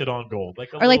painted on gold, like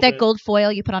a or like little that bit- gold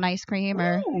foil you put on ice cream,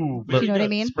 or Ooh, do you very know what I good.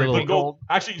 mean? The Little- gold.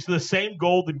 Actually, it's the same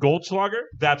gold in Goldschlager.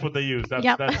 That's what they use. That's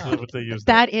Yep. that's what they use.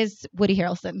 there. That is Woody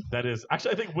Harrelson. That is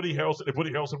actually, I think Woody Harrelson. If Woody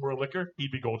Harrelson were a liquor,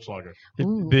 he'd be Goldschlager.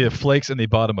 Ooh. The flakes in the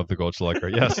bottom of the Goldschlager.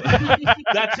 Yes.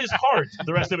 That's his heart.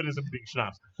 The rest of it is him being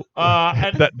schnapps.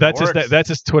 And That's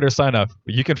his Twitter sign up.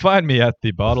 You can find me at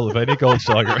the bottle of any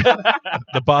Goldschlager.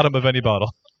 The bottom of any bottle.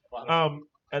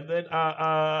 and then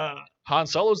Han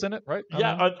Solo's in it, right?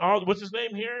 what's his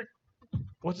name here?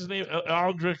 What's his name?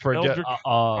 Aldrich. Forget-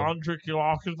 Aldrich.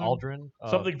 Aldrin.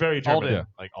 Something very German. Alden. Yeah.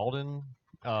 Like Alden.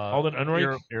 Alden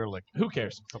Ehrenreich? Ehrlich. Who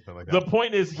cares? Something like The that.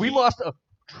 point is, We lost a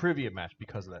trivia match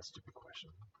because of that stupid question.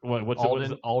 What's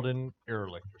Alden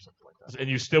Ehrlich or something like that. and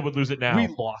you still would lose it now. We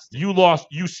lost it. You lost.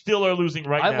 You still are losing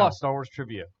right I now. lost Star Wars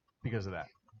trivia because of that.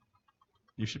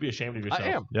 You should be ashamed of yourself. I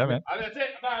am. Yeah, man. That's it.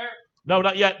 I'm out here. No,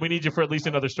 not yet. We need you for at least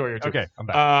another story or two. Okay, I'm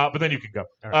back. But then you can go.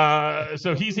 All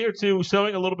So he's here too,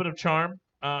 showing a little bit of charm.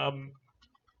 I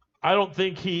don't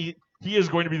think he is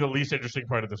going to be the least interesting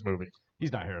part of this movie.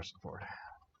 He's not Harrison Ford.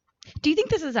 Do you think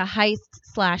this is a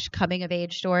heist / coming of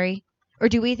age story, or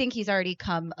do we think he's already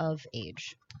come of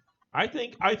age? I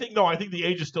think the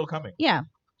age is still coming. Yeah.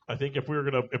 I think if we're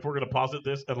gonna posit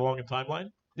this along a timeline,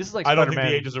 This is like I don't think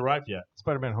Spider-Man. the age has arrived yet.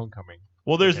 Spider-Man: Homecoming.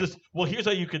 Well, there's Okay. this. Well, here's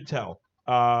how you can tell.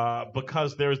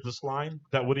 Because there's this line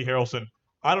that Woody Harrelson.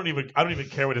 I don't even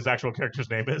care what his actual character's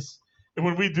name is. And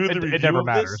when we do the review It never of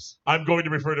this, matters. I'm going to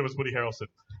refer to him as Woody Harrelson.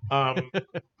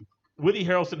 Woody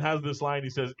Harrelson has this line. He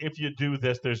says, "If you do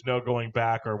this, there's no going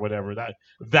back," or whatever.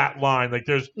 That line, like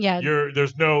there's Yeah.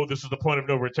 there's no. This is the point of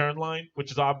no return line,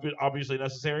 which is obviously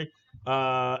necessary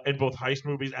in both heist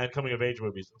movies and coming of age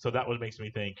movies. So that what makes me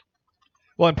think.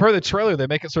 Well, and per the trailer, they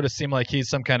make it sort of seem like he's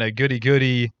some kind of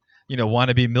goody-goody,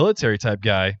 wannabe military type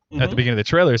guy at the Mhm. beginning of the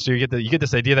trailer. So you get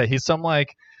this idea that he's some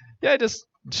just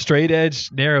straight edge,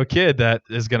 narrow kid that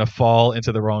is going to fall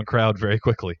into the wrong crowd very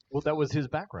quickly. Well, that was his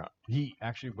background. He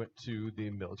actually went to the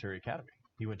military academy.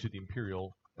 He went to the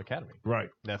Imperial Academy. Right.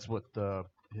 That's what the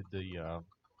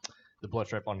blood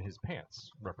stripe on his pants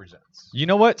represents. You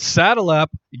know what? Saddle up,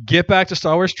 get back to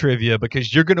Star Wars trivia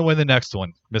because you're going to win the next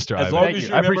one, Mr. As Ivan. long Thank as you.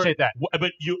 you I remember- appreciate that.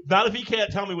 But not if he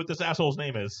can't tell me what this asshole's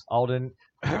name is. Alden.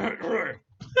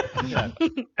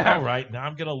 All right, now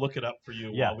I'm gonna look it up for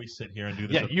you Yeah. while we sit here and do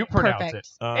this. Yeah, you pronounce Perfect.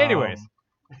 it. Anyways.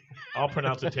 I'll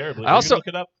pronounce it terribly. I You also- look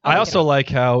it up. I also like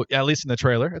how, at least in the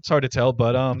trailer, it's hard to tell,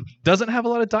 but doesn't have a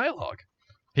lot of dialogue.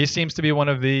 He seems to be one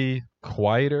of the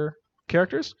quieter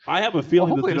characters. I have a Well, feeling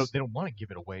hopefully that they don't want to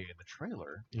give it away in the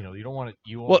trailer. You don't want to.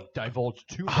 You Well, want to divulge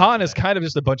too much. Han of is it. kind of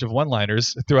just a bunch of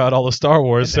one-liners throughout all of Star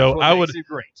Wars, And so that's what I makes would it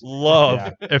great. love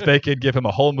Yeah. if they could give him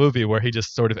a whole movie where he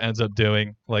just sort of ends up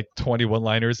doing like 20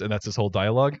 one-liners and that's his whole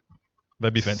dialogue.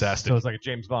 That'd be fantastic. So it's like a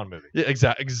James Bond movie. Yeah,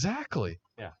 exactly.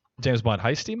 Yeah. James Bond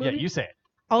heisty Yeah, movie. you say it.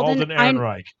 Alden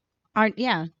Ehrenreich.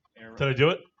 Yeah. Did I do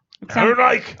it? Sound-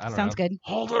 Ehrenreich. I don't sounds know. good.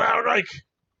 Alden Ehrenreich.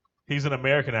 He's an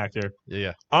American actor.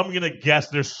 Yeah. I'm gonna guess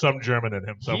there's some German in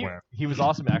him somewhere. He was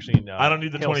awesome actually in. I don't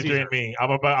need the Hail 23 Caesar. and me. I'm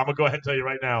gonna go ahead and tell you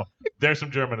right now. There's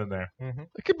some German in there.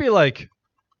 It could be like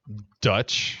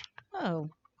Dutch. Oh.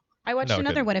 I watched No,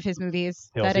 another kidding. one of his movies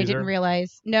Hail that I Caesar? didn't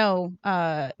realize. No,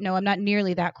 I'm not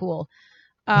nearly that cool.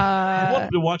 I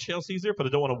wanted to watch Hail Caesar, but I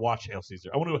don't want to watch Hail Caesar.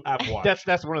 I want to have watched.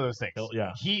 That's one of those things.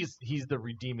 Yeah. He's the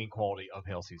redeeming quality of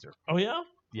Hail Caesar. Oh yeah.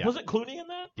 Yeah. Wasn't Clooney in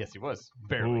that? Yes, he was.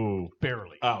 Barely. Ooh.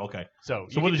 Barely. Oh, okay. So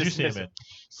So what can did you see him dismiss in? it.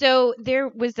 So there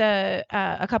was a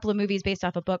couple of movies based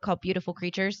off a book called Beautiful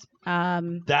Creatures.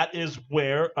 That is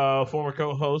where former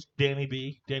co-host Danny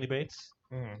Bates.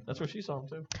 Mhm. That's where she saw him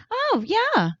too. Oh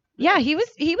yeah, he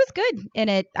was good in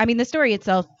it. I mean, the story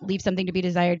itself leaves something to be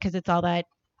desired because it's all that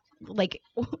like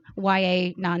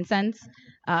YA nonsense.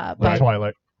 Like But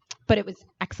Twilight. it was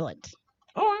excellent.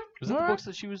 All right. Was it the books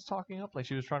that she was talking up? Like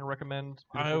she was trying to recommend?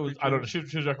 I don't know. She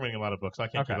was recommending a lot of books. I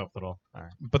can't Okay. keep up with it all.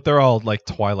 But they're all like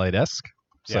Twilight-esque.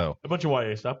 So A bunch of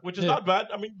YA stuff, which is Yeah. not bad.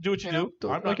 I mean, do what you do.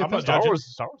 don't I'm make not, it I'm not Star judging.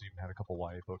 Wars even had a couple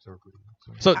YA books that were pretty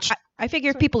good. so I figure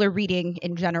if people are reading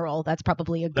in general, that's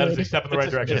probably a That is good. a step in the right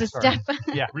It's a- direction. It's a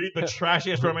step. Read the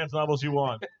trashiest romance novels you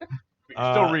want.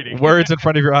 Still reading. words in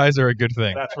front of your eyes are a good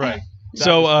thing. That's right.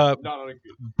 So Not on a good.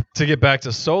 to get back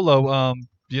to Solo,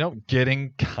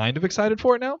 getting kind of excited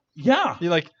for it now. Yeah. You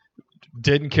like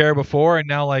didn't care before and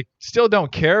now like still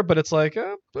don't care, but it's like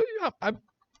but, yeah,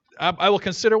 I will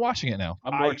consider watching it now.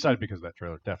 I'm more I- excited because of that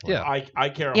trailer. Definitely. Yeah. I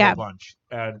care a Yeah. whole bunch,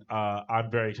 and I'm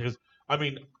very because I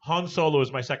mean Han Solo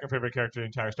is my second favorite character in the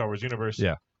entire Star Wars universe.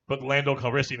 Yeah. But Lando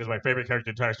Calrissian is my favorite character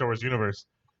in the entire Star Wars universe.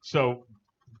 So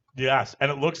Yes, and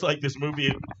it looks like this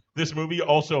movie. This movie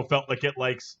also felt like it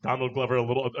likes Donald Glover a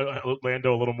little,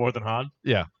 Lando a little more than Han.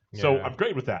 Yeah. So Yeah. I'm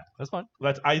great with that. That's fun.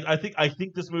 I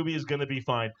think this movie is going to be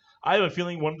fine. I have a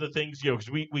feeling one of the things, because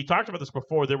we talked about this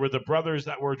before. There were the brothers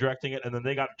that were directing it, and then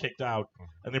they got kicked out,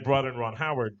 and they brought in Ron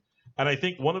Howard. And I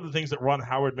think one of the things that Ron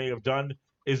Howard may have done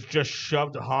is just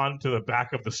shoved Han to the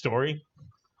back of the story.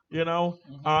 And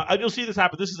you'll see this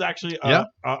happen. This is actually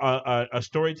a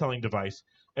storytelling device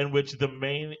in which the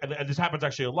main, and this happens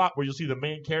actually a lot, where you'll see the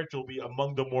main character will be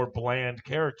among the more bland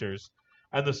characters,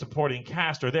 and the supporting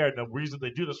cast are there. And the reason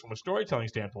they do this from a storytelling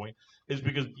standpoint is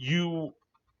because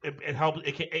it helps.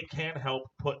 It can help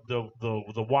put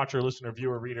the watcher, listener,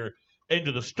 viewer, reader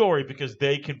into the story, because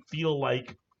they can feel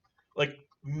like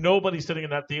nobody sitting in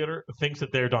that theater thinks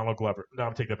that they're Donald Glover. No,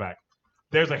 I'm taking that back.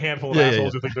 There's a handful of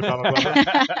assholes who think they're Donald Glover.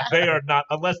 They are not,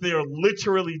 unless they are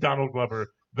literally Donald Glover.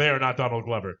 They are not Donald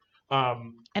Glover.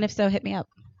 And if so, hit me up.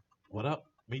 What up?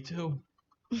 Me too.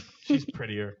 She's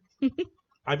prettier.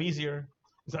 I'm easier.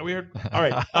 Is that weird? All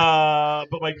right.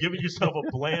 But by giving yourself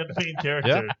a bland main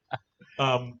character,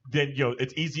 then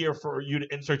it's easier for you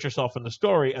to insert yourself in the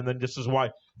story. And then this is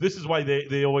why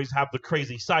they always have the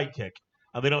crazy sidekick,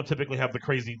 and they don't typically have the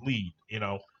crazy lead.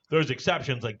 There's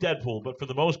exceptions like Deadpool, but for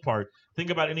the most part, think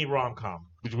about any rom-com,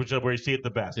 which is where you see it the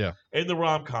best. Yeah. In the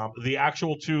rom-com, the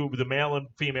actual two, the male and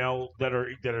female that are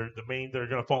the main, that are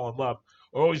going to fall in love,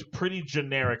 are always pretty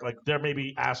generic. Like, they're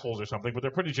maybe assholes or something, but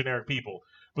they're pretty generic people.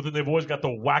 But then they've always got the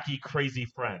wacky, crazy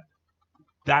friend.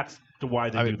 That's why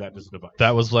they do that as a device.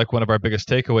 That was like one of our biggest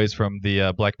takeaways from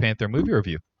the Black Panther movie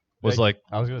review. Was I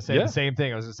was going to say the same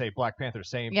thing. I was going to say Black Panther,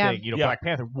 same thing. Black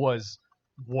Panther was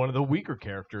one of the weaker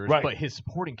characters, but his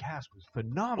supporting cast was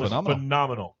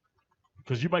phenomenal.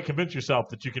 Because you might convince yourself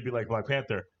that you can be like Black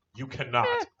Panther. You cannot.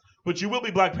 But you will be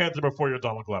Black Panther before you're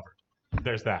Donald Glover.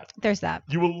 There's that.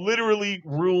 You will literally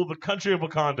rule the country of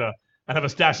Wakanda and have a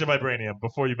stash of vibranium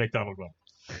before you make Donald Glover.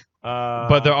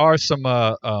 But there are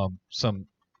some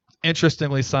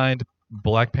interestingly signed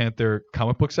Black Panther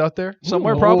comic books out there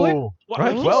somewhere, probably.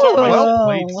 Right? Well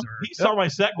played, sir. He saw my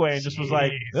segue and just was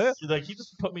like, he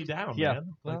just put me down, man.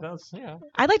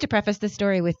 I'd like to preface this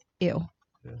story with ew.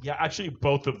 Yeah, actually,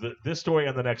 both of this story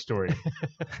and the next story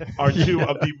are two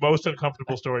of the most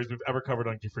uncomfortable stories we've ever covered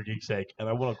on For Geek's Sake, and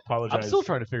I want to apologize. I'm still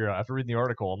trying to figure out, after reading the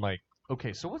article, I'm like,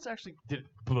 okay, so what's actually...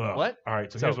 What? All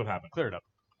right, so here's what happened. Clear it up.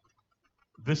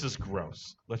 This is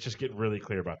gross. Let's just get really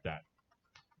clear about that.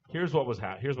 Here's what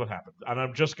happened, and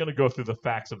I'm just going to go through the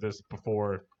facts of this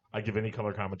before I give any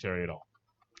color commentary at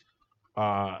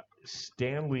all.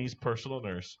 Stan Lee's personal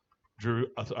nurse drew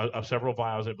several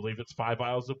vials. I believe it's 5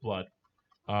 vials of blood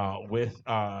with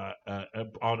on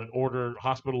an order,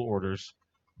 hospital orders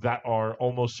that are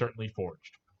almost certainly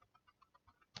forged.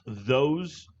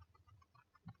 Those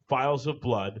vials of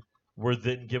blood were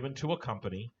then given to a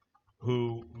company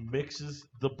who mixes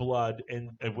the blood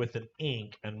with an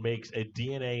ink and makes a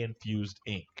DNA-infused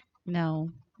ink.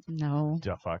 No.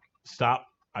 The fuck? Stop.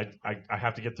 I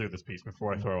have to get through this piece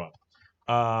before I throw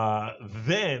up.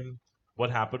 Then what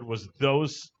happened was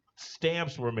those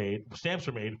stamps were made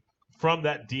from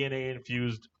that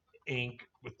DNA-infused ink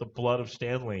with the blood of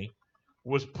Stan Lee,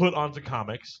 was put onto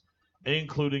comics,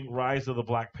 including Rise of the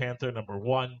Black Panther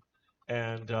 #1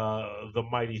 and the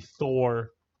Mighty Thor.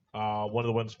 One of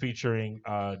the ones featuring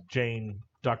Jane,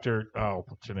 what's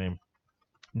her name?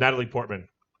 Natalie Portman.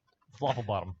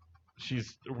 Flopplebottom.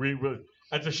 She's really,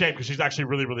 that's a shame because she's actually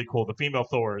really, really cool. The female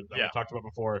Thor that we talked about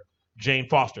before, Jane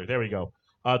Foster. There we go.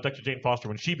 Dr. Jane Foster,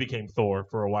 when she became Thor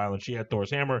for a while, and she had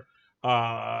Thor's hammer,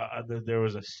 there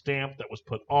was a stamp that was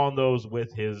put on those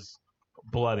with his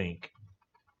blood ink,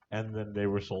 and then they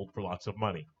were sold for lots of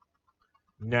money.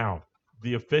 Now,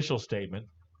 the official statement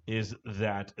is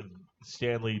that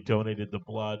Stan Lee donated the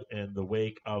blood in the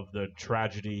wake of the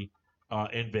tragedy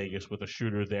in Vegas with a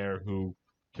shooter there who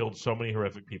killed so many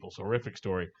horrific people. So horrific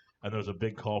story. And there was a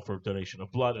big call for donation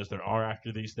of blood, as there are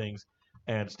after these things.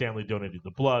 And Stan Lee donated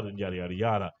the blood and yada, yada,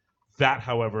 yada. That,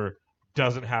 however,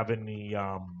 doesn't have any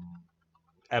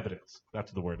evidence.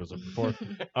 That's the word I was looking for.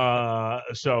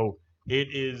 So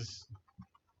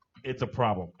it's a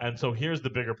problem. And so here's the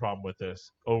bigger problem with this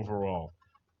overall.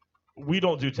 We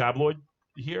don't do tabloid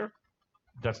here.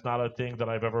 That's not a thing that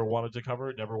I've ever wanted to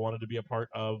cover. Never wanted to be a part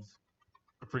of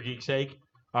For Geek's Sake.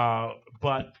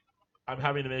 But I'm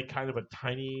having to make kind of a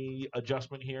tiny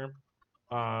adjustment here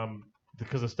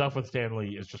because the stuff with Stan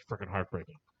Lee is just freaking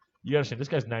heartbreaking. You understand, this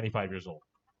guy's 95 years old.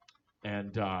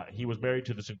 And he was married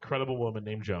to this incredible woman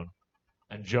named Joan.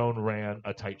 And Joan ran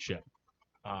a tight ship.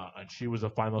 And she was a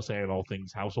final say in all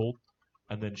things household.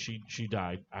 And then she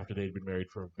died after they'd been married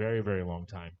for a very, very long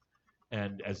time.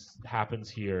 And as happens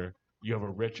here, you have a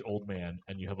rich old man,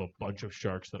 and you have a bunch of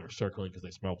sharks that are circling because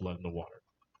they smell blood in the water.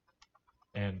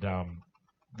 And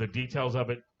the details of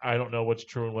it, I don't know what's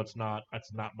true and what's not.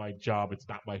 That's not my job. It's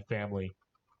not my family.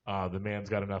 The man's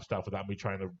got enough stuff without me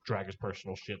trying to drag his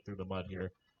personal shit through the mud here.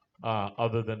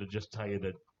 Other than to just tell you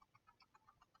that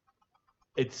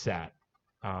it's sad.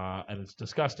 And it's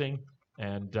disgusting.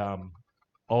 And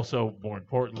also, more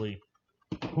importantly,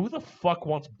 who the fuck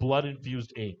wants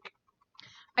blood-infused ink?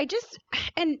 I just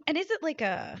and is it like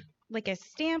a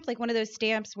stamp, like one of those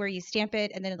stamps where you stamp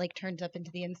it and then it like turns up into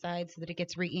the inside so that it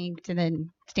gets re-inked and then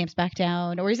stamps back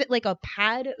down, or is it like a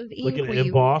pad of ink? Like an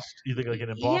embossed? You think like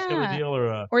an embossed kind of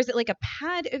deal, or is it like a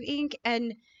pad of ink?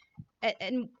 And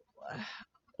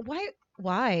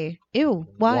why? Ew,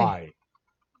 why? Why?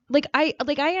 Like I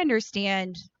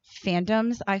understand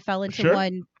fandoms. I fell into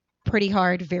one pretty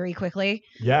hard very quickly.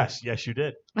 Yes, you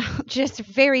did. Just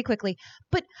very quickly.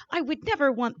 But I would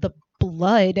never want the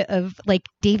blood of like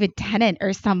David Tennant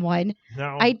or someone.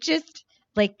 No. I just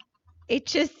like it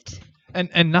just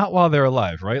and not while they're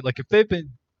alive, right? Like if they've been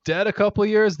dead a couple of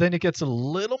years, then it gets a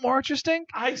little more interesting.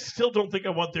 I still don't think I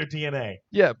want their DNA.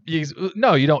 Yeah,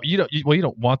 no, you don't. Well, you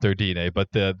don't want their DNA,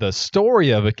 but the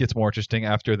story of it gets more interesting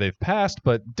after they've passed.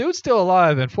 But dude's still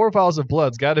alive, and 4 vials of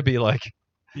blood's got to be like,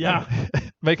 yeah,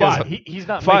 he's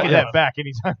not making that back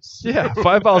anytime soon. Yeah,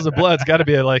 5 vials of blood's got to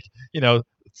be like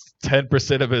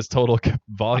 10% of his total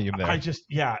volume there.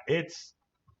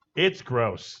 It's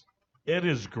gross. It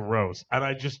is gross, and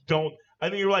I just don't. I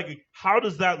think you're like, how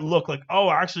does that look? Like, oh,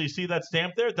 actually, see that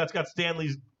stamp there? That's got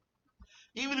Stanley's.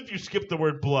 Even if you skip the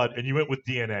word blood and you went with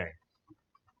DNA,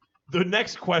 the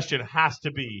next question has to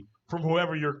be, from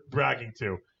whoever you're bragging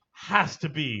to, has to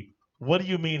be, what do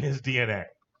you mean his DNA?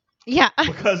 Yeah.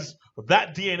 Because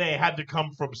that DNA had to come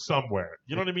from somewhere.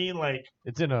 You know what I mean? Like,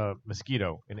 it's in a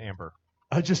mosquito in amber.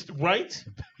 Right?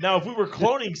 Now, if we were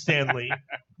cloning Stanley,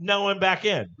 now I'm back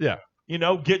in. Yeah.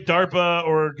 Get DARPA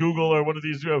or Google or one of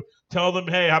these, tell them,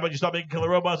 hey, how about you stop making killer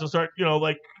robots and start,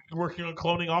 like working on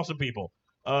cloning awesome people.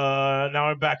 Now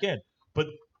I'm back in. But,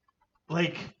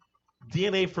 like,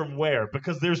 DNA from where?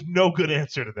 Because there's no good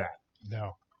answer to that.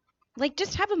 No. Like,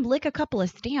 just have him lick a couple of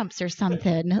stamps or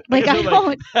something. Like, I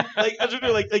don't. Like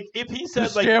if he said,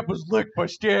 the stamp was licked by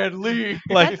Stan Lee.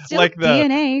 That's still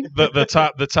DNA.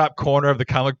 The top corner of the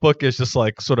comic book is just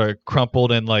like sort of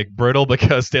crumpled and like brittle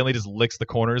because Stanley just licks the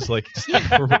corners, like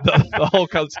the whole.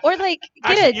 Or like,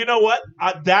 you know what?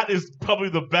 That is probably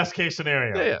the best case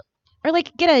scenario. Yeah. Or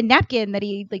like get a napkin that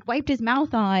he like wiped his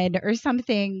mouth on or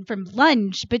something from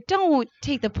lunch, but don't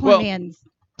take the poor man's.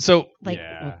 So, like,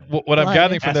 what I'm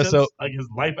gathering from essence, this, like his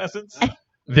life essence.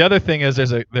 The other thing is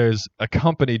there's a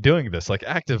company doing this like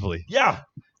actively. Yeah.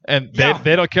 And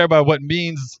they don't care about what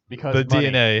means because the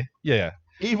money. DNA. Yeah.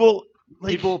 Evil.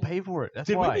 People pay for it. That's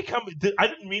why. I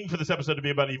didn't mean for this episode to be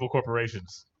about evil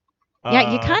corporations.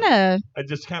 Yeah, you kind of. It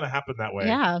just kind of happened that way.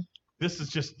 Yeah. This is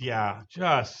just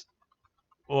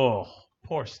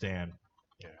poor Stan.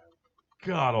 Yeah.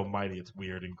 God Almighty, it's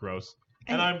weird and gross.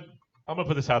 And I'm gonna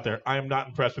put this out there. I am not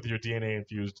impressed with your DNA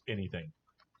infused anything.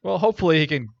 Well, hopefully he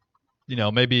can,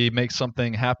 maybe make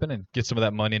something happen and get some of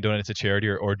that money and donate it to charity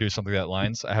or do something that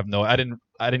lines. I didn't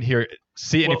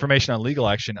see any information on legal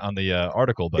action on the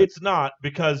article, but it's not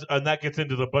because that gets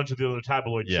into a bunch of the other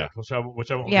tabloid shit, which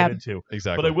I won't get into.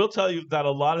 Exactly. But I will tell you that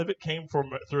a lot of it came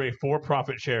through a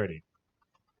for-profit charity.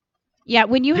 Yeah,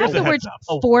 when you have the words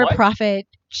for-profit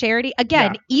charity,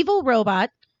 again, evil robot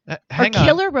or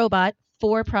killer robot,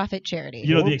 for-profit charity.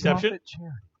 You know the exception?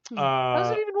 How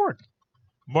does it even work?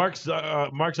 Mark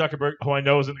Zuckerberg, who I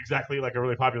know isn't exactly like a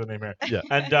really popular name here, yeah,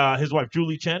 and his wife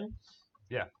Julie Chen.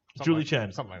 Yeah, Julie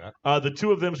Chen, something like that. The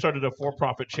two of them started a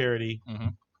for-profit charity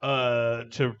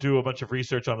to do a bunch of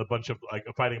research on a bunch of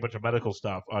fighting a bunch of medical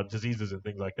stuff, diseases and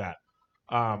things like that.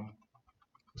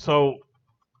 So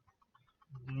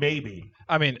maybe.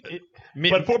 I mean,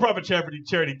 but for-profit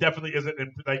charity definitely isn't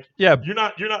Yeah, you're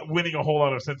not winning a whole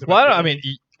lot of sense. Well,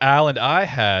 Al and I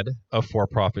had a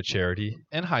for-profit charity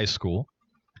in high school,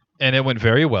 and it went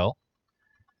very well.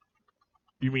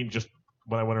 You mean just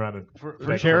when I went around and for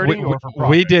charity or for profit?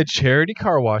 We did charity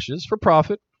car washes for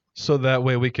profit, so that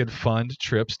way we could fund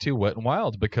trips to Wet and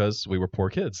Wild because we were poor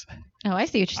kids. Oh, I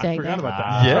see what you're saying. I forgot about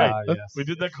that. Yeah, yes. We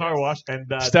did that car wash, and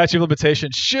statute of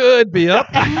limitations should be up.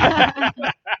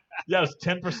 Yes,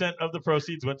 10% of the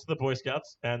proceeds went to the Boy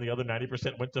Scouts, and the other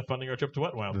 90% went to funding our trip to Wet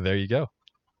and Wild. There you go.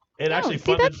 It actually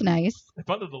funded. That's nice. It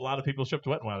funded a lot of people's trip to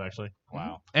Wet and Wild, actually.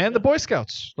 Wow. And the Boy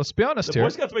Scouts. Let's be honest here. The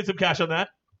Boy Scouts made some cash on that.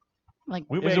 Like,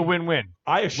 it was a win-win.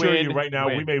 I assure you right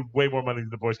now, we made way more money than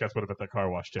the Boy Scouts would have at that car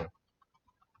wash, too.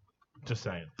 Just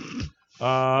saying.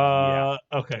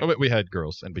 Okay. Oh, wait, we had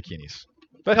girls in bikinis.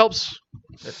 That helps.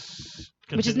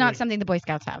 Which is not something the Boy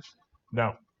Scouts have.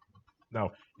 No. I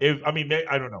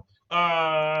don't know.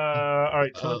 All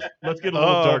right, so let's get a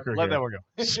little darker let here. that one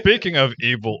go. Speaking of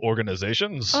evil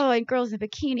organizations. Oh, and girls in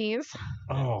bikinis.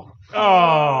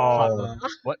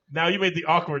 What? Now you made the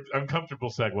awkward, uncomfortable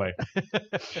segue.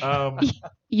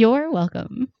 You're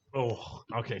welcome. Oh,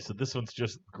 okay. So this one's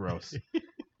just gross.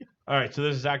 All right. So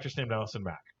there's this actress named Allison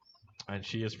Mack, and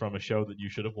she is from a show that you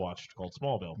should have watched called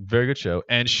Smallville. Very good show,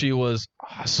 and she was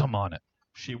awesome on it.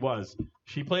 She was.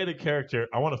 She played a character.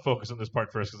 I want to focus on this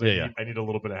part first because I need a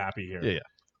little bit of happy here.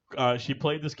 Yeah. She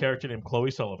played this character named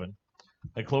Chloe Sullivan,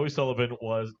 and Chloe Sullivan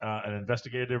was an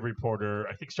investigative reporter.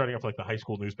 I think starting off like the high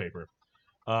school newspaper,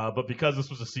 but because this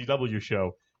was a CW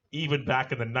show, even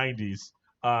back in the '90s,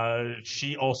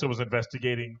 she also was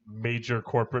investigating major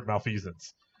corporate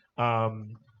malfeasance.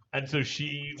 And so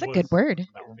she. It's a good word.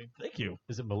 Thank you.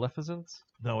 Is it maleficence?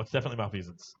 No, it's definitely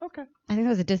malfeasance. Okay. I think that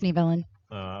was a Disney villain.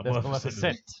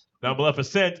 Maleficent. Now,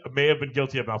 Maleficent may have been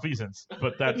guilty of malfeasance,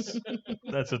 but that's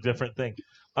a different thing.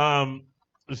 And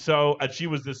she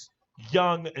was this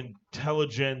young,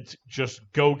 intelligent, just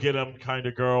go get 'em kind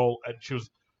of girl, and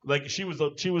she was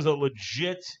a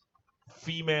legit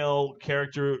female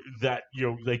character that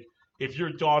like. If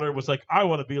your daughter was like, I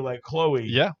want to be like Chloe,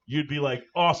 you'd be like,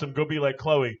 awesome, go be like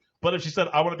Chloe. But if she said,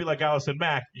 I want to be like Allison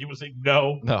Mack, you would say,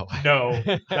 no.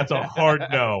 That's a hard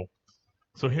no.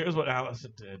 So here's what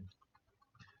Allison did.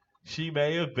 She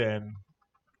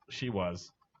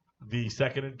was the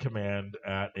second in command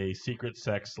at a secret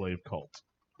sex slave cult.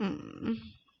 The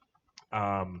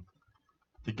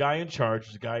guy in charge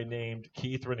was a guy named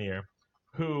Keith Raniere,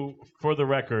 who, for the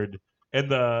record,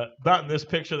 not in this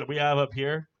picture that we have up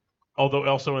here, although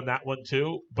also in that one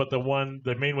too, but the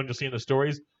main one you'll see in the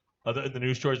stories, in the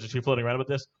news stories that she's floating around about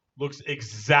this, looks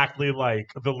exactly like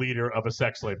the leader of a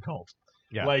sex slave cult.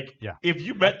 Yeah. If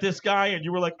you met this guy and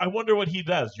you were like, I wonder what he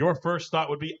does, your first thought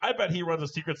would be, I bet he runs a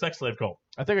secret sex slave cult.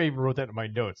 I think I even wrote that in my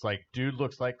notes. Like, dude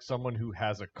looks like someone who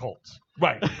has a cult.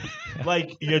 Right.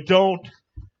 You don't.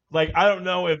 I don't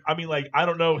know I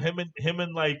don't know him and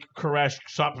Koresh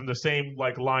shop from the same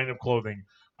line of clothing.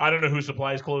 I don't know who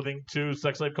supplies clothing to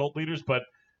sex slave cult leaders, but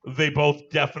they both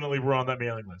definitely were on that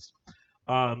mailing list.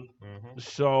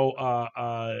 So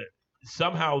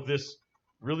somehow this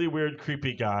really weird,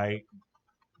 creepy guy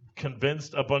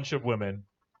convinced a bunch of women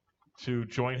to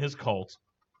join his cult,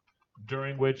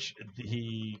 during which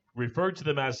he referred to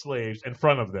them as slaves in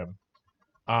front of them.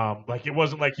 It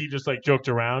wasn't like he just joked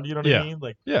around, you know what I mean?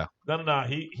 No.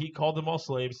 He called them all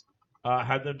slaves.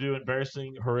 Had them do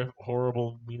embarrassing,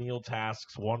 horrible, menial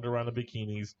tasks, wander around in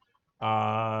bikinis.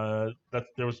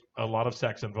 There was a lot of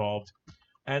sex involved,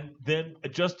 and then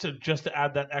just to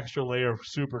add that extra layer of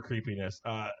super creepiness,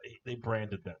 they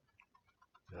branded them.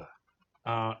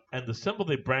 And the symbol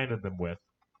they branded them with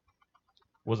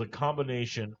was a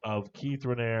combination of Keith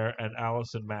Raniere and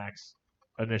Allison Mack's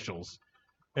initials,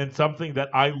 and something that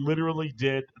I literally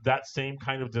did that same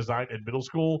kind of design in middle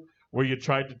school, where you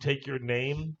tried to take your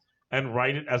name and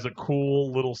write it as a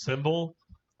cool little symbol,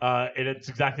 and it's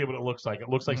exactly what it looks like. It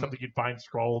looks like something you'd find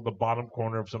scrawled in the bottom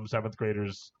corner of some seventh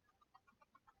graders.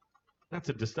 That's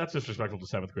disrespectful to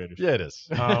seventh graders. Yeah, it is.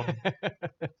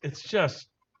 It's just,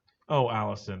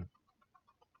 Allison.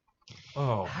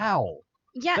 Oh, how?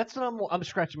 Yeah, that's what I'm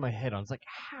scratching my head on. It's like,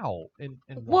 how and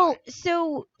why? Well,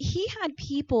 so he had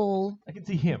people. I can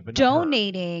see him, but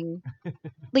donating.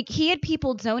 He had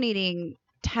people donating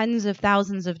tens of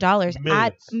thousands of dollars,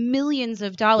 millions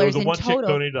of dollars in total. Chick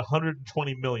donated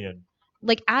 $120 million.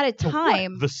 At a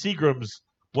time. The Seagrams,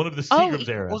 one of the Seagrams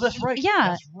eras. Oh, that's right. Yeah,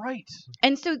 that's right.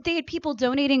 And so they had people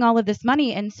donating all of this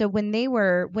money, and so when they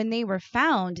were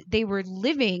found, they were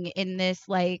living in this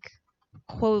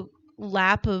quote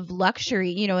lap of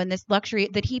luxury, in this luxury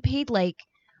that he paid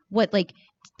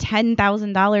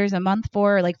 $10,000 a month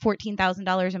for, or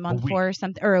 $14,000 a month for, or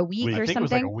something, or a week or something. It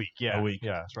was a week. Yeah, a week.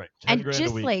 Yeah, that's right. And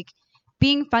just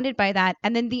being funded by that.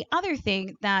 And then the other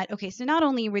thing that, so not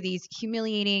only were these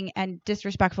humiliating and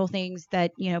disrespectful things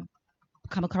that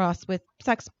come across with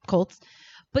sex cults,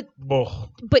 but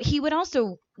he would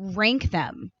also rank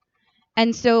them,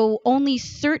 and so only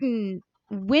certain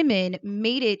women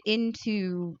made it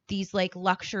into these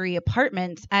luxury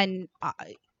apartments, and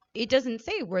it doesn't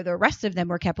say where the rest of them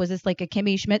were kept. Was this a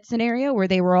Kimmy Schmidt scenario where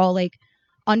they were all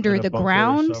under the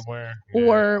ground,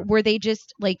 or were they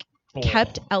just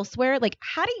kept elsewhere?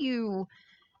 How do you?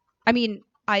 I mean,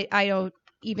 I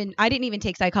didn't even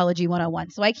take Psychology 101,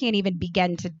 so I can't even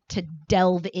begin to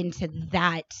delve into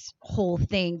that whole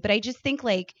thing. But I just think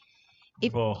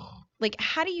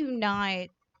how do you not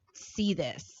see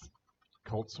this?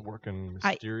 cults work in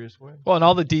mysterious ways. Well, and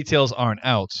all the details aren't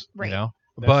out, right. you know.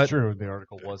 That's but true. The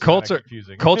article was cults are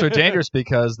confusing. Cults are dangerous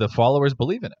because the followers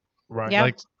believe in it. Right. Yeah.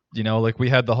 Like, you know, like we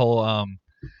had the whole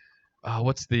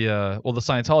what's the the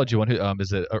Scientology one? Who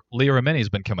is it? Leah Remini's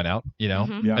been coming out, you know,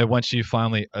 Mm-hmm. Yeah. and when she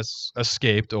finally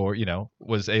escaped or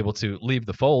was able to leave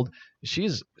the fold,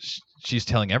 she's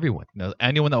telling everyone,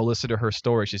 anyone that will listen to her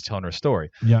story, she's telling her story.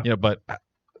 Yeah. But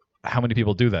how many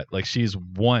people do that? Like, she's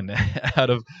one out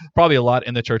of probably a lot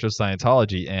in the Church of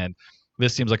Scientology, and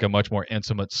this seems like a much more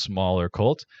intimate, smaller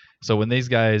cult. So when these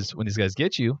guys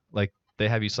get you, like, they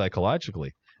have you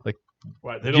psychologically. Like,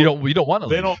 right. we don't want to.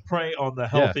 They don't prey on the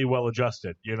healthy,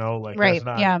 well-adjusted. Like, right. That's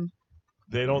not, yeah.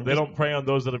 They don't prey on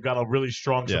those that have got a really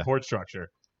strong support structure,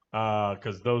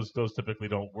 because those typically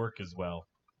don't work as well.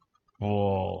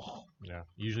 Oh, yeah.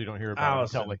 You usually don't hear about it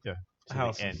until like the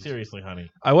Allison, seriously, honey.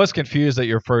 I was confused at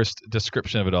your first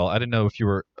description of it all. I didn't know if you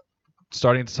were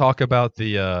starting to talk about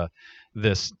the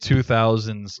this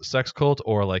 2000s sex cult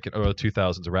or like an early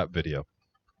 2000s rap video.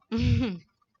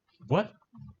 What?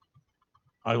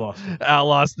 I lost it. I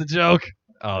lost the joke.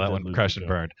 Oh, I that did one lose crashed the and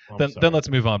joke. burned. I'm Then sorry. let's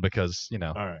move on because All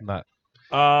right. not.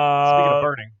 Speaking of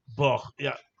burning,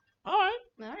 Yeah. All right.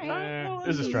 All right.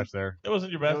 there's a stretch there. It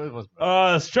wasn't your best. It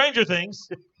was Stranger Things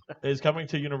is coming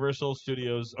to Universal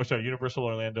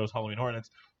Orlando's Halloween Horror.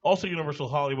 Also Universal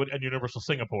Hollywood and Universal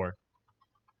Singapore.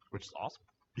 which is awesome.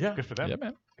 Yeah. Good for them. Yeah,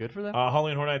 man. Good for them.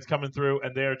 Halloween Horror Nights coming through,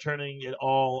 and they're turning it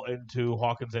all into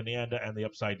Hawkins and Neanda and the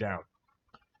Upside Down.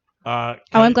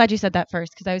 I'm glad you said that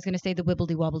first because I was going to say the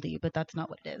Wibbledy Wobbledy, but that's not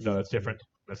what it is. No, that's different.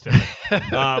 That's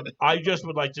different. I just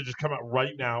would like to just come out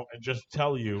right now and just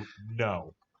tell you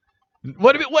no.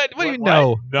 What do you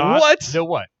know? Not- What? No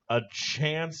what? A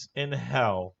chance in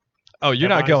hell. Oh,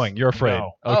 you're Am not I- going. You're afraid.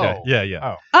 No. Okay. Oh.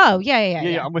 Yeah. Oh, yeah.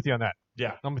 Yeah, I'm with you on that.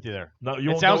 Yeah. I'm with you there. No, you It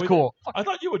won't sounds go cool. either? I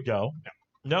thought you would go.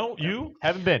 No, you?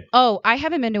 Haven't been. Oh, I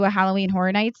haven't been to a Halloween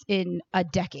Horror Nights in a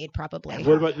decade, probably.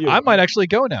 What about you? I might actually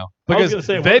go now I was because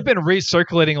gonna say, they've been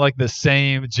recirculating like the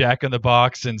same Jack in the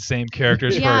Box and same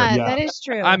characters Yeah, for, that is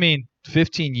true. I mean,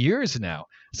 15 years now.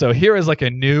 So here is like a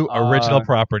new original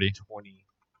property. 20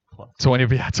 plus.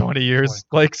 20 years.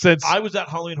 Like since I was at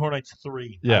Halloween Horror Nights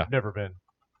 3. yeah. I've never been.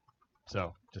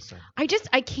 So, just saying.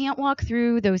 I can't walk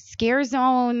through those scare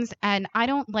zones, and I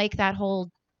don't like that whole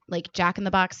like Jack in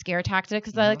the Box scare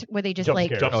tactics where they just Jump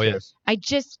like scares. Oh, yeah. I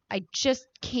just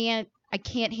can't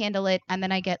handle it, and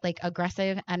then I get like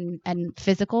aggressive and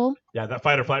physical. Yeah, that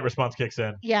fight or flight response kicks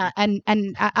in. Yeah, and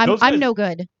Those I'm guys- no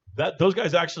good. Those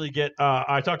guys actually get.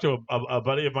 I talked to a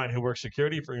buddy of mine who works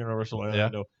security for Universal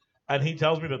Orlando, and he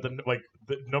tells me that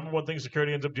the number one thing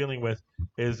security ends up dealing with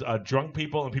is drunk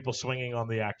people and people swinging on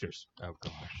the actors. Oh,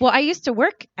 gosh. Well, I used to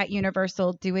work at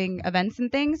Universal doing events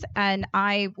and things, and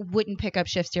I wouldn't pick up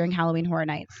shifts during Halloween Horror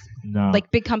Nights. No, Like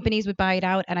big companies would buy it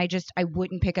out, and I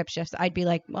wouldn't pick up shifts. I'd be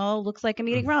like, well, looks like I'm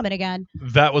eating ramen again.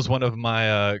 That was one of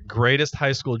my greatest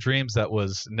high school dreams that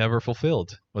was never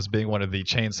fulfilled. Was being one of the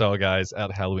chainsaw guys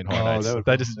at Halloween Horror Nights.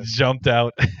 that Just jumped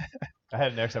out. I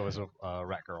had an ex that was a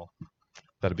rat girl.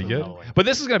 That'd be For good. Halloween. But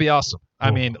this is gonna be awesome. I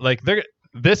Cool. mean, like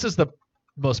this is the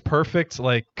most perfect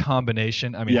like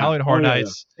combination. I mean, Yeah. Halloween Horror Oh, yeah,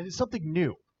 Nights. And it's something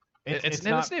new. It's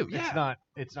not new, yeah.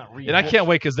 It's not And I can't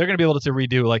wait because they're gonna be able to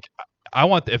redo like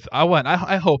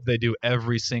I hope they do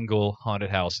every single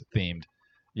haunted house themed.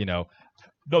 no,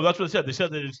 that's what they said. They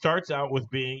said that it starts out with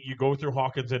being you go through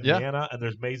Hawkins and Yeah. Indiana, and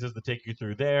there's mazes that take you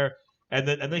through there, and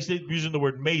they say using the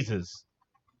word mazes,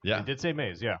 Yeah. It did say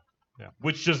maze, yeah.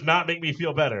 which does not make me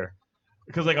feel better.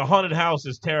 Because like a haunted house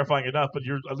is terrifying enough, but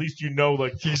at least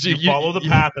like you follow the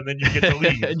path and then you get to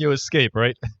leave. and you escape,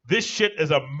 right? This shit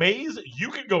is a maze. You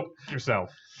can go yourself.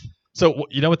 So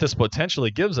you know what this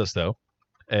potentially gives us though?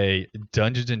 A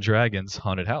Dungeons and Dragons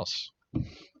haunted house.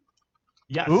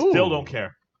 Yeah, Ooh. still don't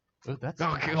care. Oh, that's Oh,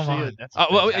 actually come on. That's a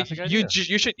Well, fantastic you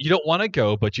idea. you don't want to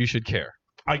go, but you should care.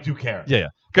 I do care. Yeah.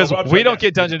 Because No, I'm we sorry, don't yes.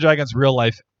 get Dungeons and Dragons real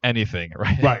life anything,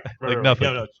 right? Right. Like nothing.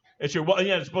 Yeah, no, it's your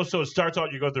it's supposed to. It starts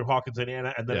out you go through Hawkins,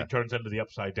 Indiana, and then Yeah. it turns into the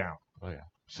Upside Down. Oh, yeah.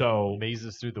 So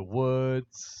Mazes through the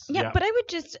woods. Yeah, Yeah. but I would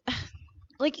just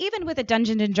like even with a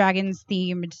Dungeons and Dragons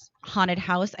themed haunted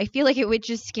house, I feel like it would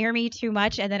just scare me too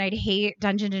much, and then I'd hate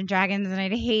Dungeons and Dragons, and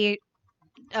I'd hate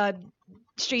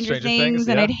Stranger Things,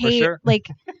 and yeah, I'd for hate sure. like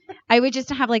I would just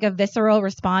have like a visceral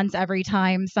response every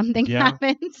time something Yeah.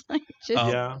 happens. Like just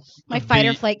yeah. my fight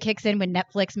or the- flight kicks in when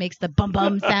Netflix makes the bum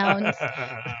bum sounds.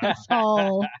 That's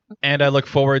all. And I look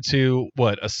forward to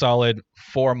a solid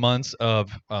 4 months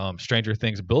of Stranger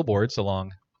Things billboards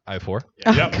along I-4.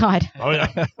 Oh Yep. God. Oh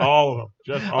yeah, all of them.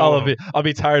 Just all All of of them. it. I'll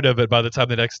be tired of it by the time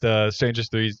the next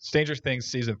Stranger Things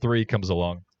season 3 comes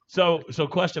along. So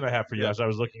question I have for you Yeah. as I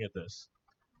was looking at this: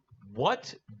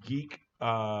 What geek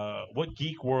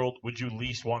world would you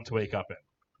least want to wake up in?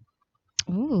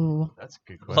 Ooh, that's a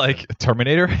good question. Like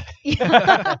Terminator?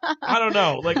 I don't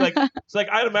know. Like it's like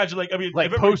I'd imagine like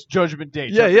post Judgment Day.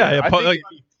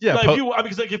 If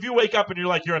you wake up and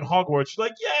you're in Hogwarts, you're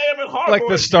like, yeah, I'm in Hogwarts. Like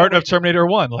the start of Terminator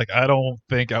 1. Like I don't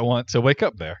think I want to wake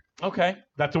up there. Okay,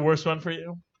 that's the worst one for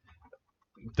you.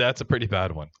 That's a pretty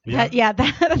bad one.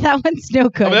 That one's no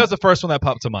good. I mean, that was the first one that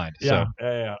popped to mind. Yeah, so.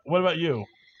 yeah. What about you?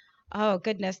 Oh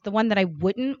goodness, the one that I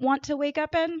wouldn't want to wake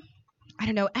up in. I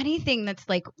don't know, anything that's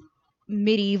like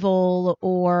medieval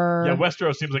or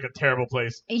Westeros seems like a terrible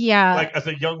place. Yeah, like as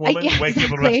a young woman waking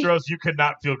up in Westeros, you could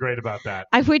not feel great about that.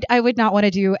 I would not want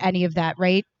to do any of that.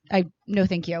 Right? No,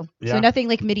 thank you. So nothing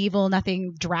like medieval,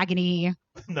 nothing dragony.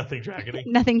 Nothing dragony.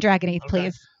 Nothing dragony,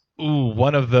 please. Ooh,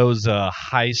 one of those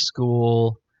high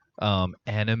school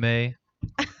anime,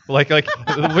 like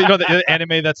the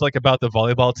anime that's like about the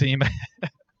volleyball team.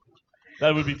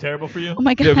 That would be terrible for you. Oh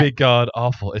my god, it would be god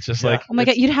awful. It's just like oh my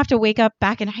god, you'd have to wake up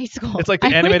back in high school. It's like the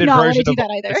animated version of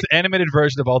it's the animated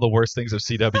version of all the worst things of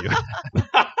CW.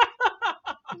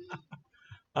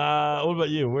 What about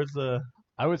you? Where's the?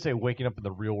 I would say waking up in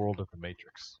the real world of the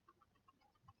Matrix.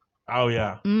 Oh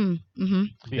yeah. Mm-hmm.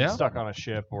 Being stuck on a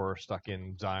ship or stuck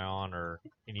in Zion or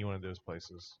any one of those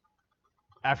places.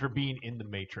 After being in the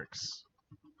Matrix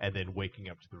and then waking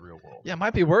up to the real world. Yeah, it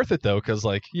might be worth it though, because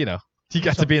you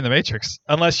got to be in the Matrix.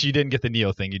 Unless you didn't get the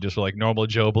Neo thing, you just were like normal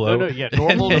Joe Blow.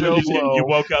 Normal Joe Blow. You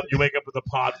wake up with a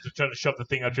pod to try to shove the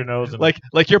thing out your nose. And like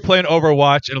you're playing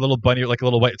Overwatch and a little bunny, like a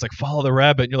little white. It's like follow the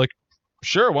rabbit, and you're like,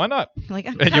 sure, why not?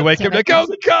 And you wake up like, oh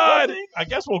god, I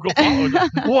guess we'll go follow it.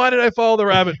 Why did I follow the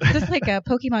rabbit? Is this like a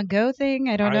Pokemon Go thing?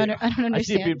 I don't know. I don't understand. I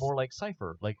see it being more like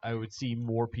Cypher. Like I would see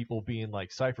more people being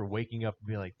like Cypher, waking up and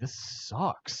be like, this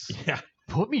sucks. Yeah,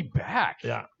 put me back.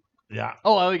 Yeah. Yeah.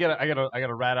 Oh, I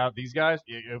gotta rat out these guys.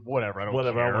 Yeah, whatever. I don't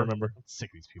remember. I'm sick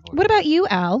of these people. What about you,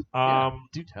 Al?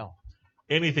 Do tell.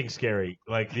 Anything scary,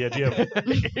 like the idea of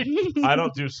I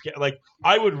don't do like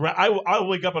I'll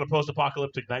wake up in a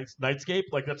post-apocalyptic nightscape.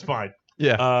 Like that's fine.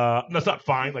 Yeah. That's not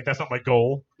fine. Like that's not my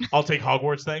goal. I'll take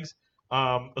Hogwarts things.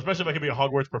 Especially if I can be a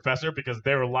Hogwarts professor because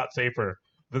they're a lot safer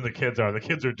than the kids are. The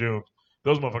kids are doomed.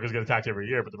 Those motherfuckers get attacked every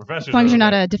year, but the professors. As long as you're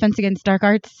not a Defense Against Dark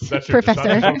Arts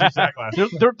professor.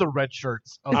 They're the red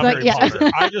shirts. I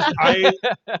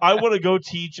want to go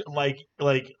teach like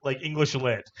English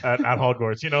lit at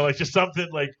Hogwarts. Like just something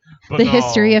like the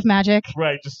history of magic.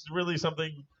 Right, just really something.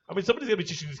 I mean, somebody's gonna be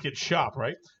teaching these kids shop,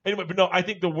 right? Anyway, but no, I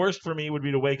think the worst for me would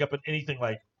be to wake up in anything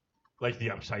like the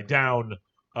Upside Down,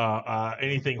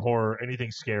 anything horror,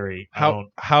 anything scary. How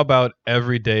about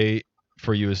every day?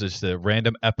 For you is just a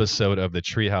random episode of the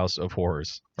Treehouse of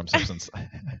Horrors from Simpsons.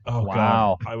 Oh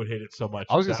wow, God. I would hate it so much.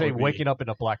 I was gonna say waking up in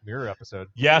a Black Mirror episode.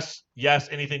 Yes,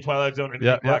 anything Twilight Zone,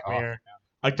 anything Black Mirror.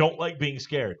 I don't like being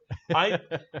scared. I'm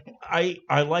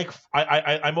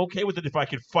okay with it if I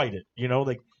could fight it.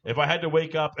 Like if I had to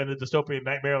wake up in a dystopian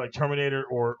nightmare like Terminator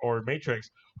or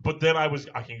Matrix, but then I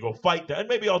can go fight that, and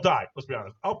maybe I'll die. Let's be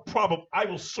honest. I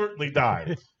will certainly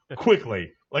die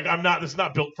quickly. Like this is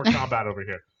not built for combat over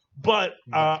here. But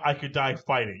I could die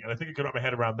fighting, and I think I could wrap my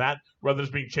head around that rather than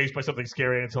just being chased by something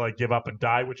scary until I give up and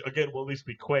die, which again will at least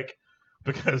be quick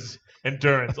because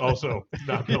endurance also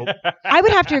not built. I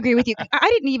would have to agree with you. I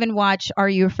didn't even watch Are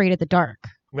You Afraid of the Dark?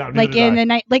 No, like in the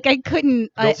night, like I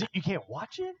couldn't. You can't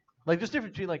watch it. Like there's a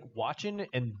difference between like watching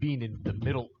and being in the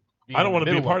middle. I don't want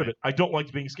to be a part of it. I don't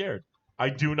like being scared. I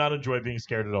do not enjoy being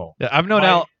scared at all. Yeah, I've known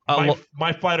Al.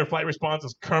 My fight or flight response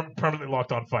is permanently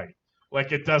locked on fight.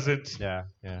 Like it doesn't. Yeah.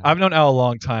 I've known Al a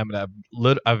long time, and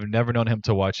I've never known him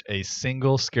to watch a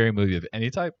single scary movie of any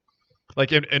type.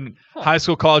 Like in high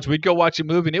school, college, we'd go watch a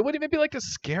movie, and it wouldn't even be like a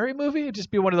scary movie. It'd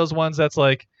just be one of those ones that's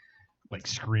like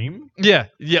Scream. Yeah.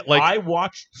 Like I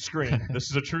watched Scream. This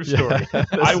is a true story.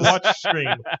 I watched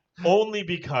Scream only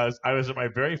because I was at my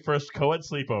very first co-ed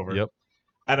sleepover. Yep.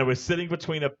 And I was sitting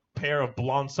between a pair of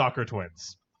blonde soccer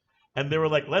twins. And they were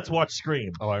like, let's watch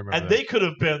Scream. Oh, I remember And they could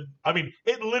have been,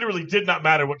 it literally did not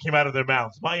matter what came out of their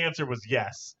mouths. My answer was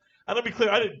yes. And I'll be clear,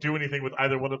 I didn't do anything with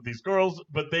either one of these girls,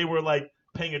 but they were like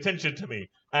paying attention to me.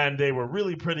 And they were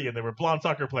really pretty and they were blonde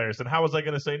soccer players. And how was I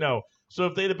going to say no? So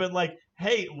if they'd have been like,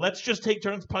 hey, let's just take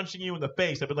turns punching you in the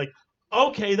face, I'd be like,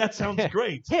 okay, that sounds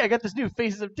great. Hey, I got this new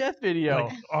Faces of Death video.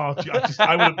 Like,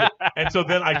 I would have. And so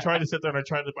then I tried to sit there and I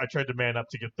tried to man up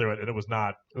to get through it, and it was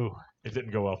not. Ooh, it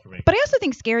didn't go well for me. But I also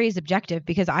think scary is objective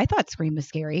because I thought Scream was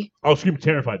scary. Oh, Scream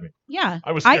terrified me. Yeah,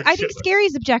 I was. I think scary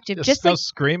is objective. Just like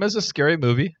Scream is a scary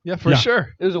movie. Yeah, for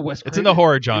sure. It was a Wes Craven. It's in the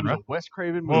horror genre. It was a Wes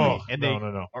Craven movie, and they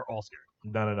no. are all scary.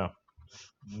 No.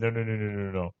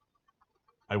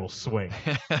 I will swing.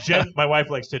 Jen, my wife,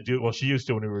 likes to do. Well, she used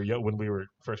to when we were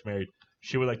first married.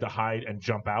 She would like to hide and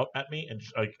jump out at me and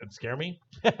scare me.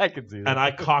 I can see that. And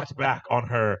I cocked back on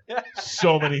her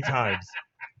so many times,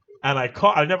 and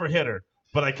I never hit her.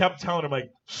 But I kept telling her, like,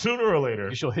 sooner or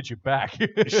later, she'll hit you back.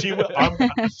 She will.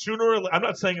 Sooner or later, I'm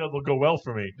not saying it'll go well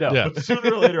for me. No. Yeah. But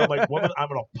sooner or later, I'm like, woman, I'm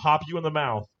gonna pop you in the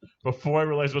mouth before I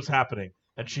realize what's happening.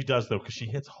 And she does though, because she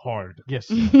hits hard. Yes.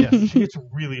 Yes, she hits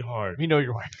really hard. You know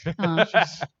your wife.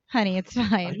 Honey, it's I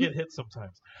fine. get hit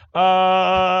sometimes.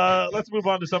 Let's move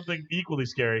on to something equally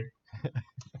scary.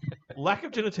 Lack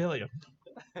of genitalia.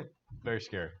 Very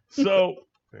scary. So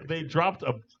they dropped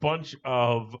a bunch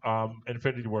of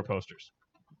Infinity War posters,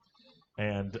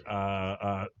 and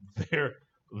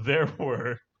there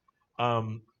were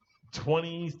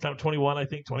 21, I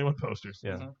think, 21 posters.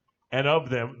 Yeah. Mm-hmm. And of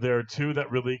them, there are two that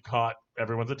really caught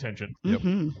everyone's attention.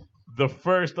 Mm-hmm. The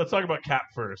first, let's talk about Cap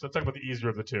first. Let's talk about the easier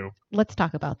of the two. Let's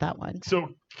talk about that one. So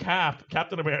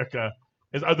Captain America,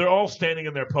 they're all standing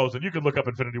in their pose, and you can look up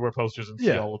Infinity War posters and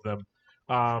see all of them.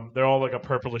 They're all like a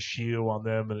purplish hue on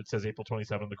them, and it says April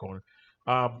 27 in the corner.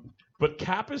 But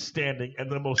Cap is standing in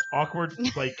the most awkward,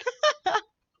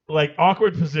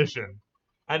 awkward position,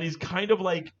 and he's kind of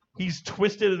like he's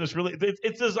twisted in this really.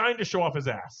 It's designed to show off his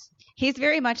ass. He's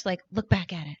very much like, look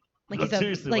back at it. Like No, he's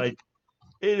seriously, like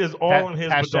it is all in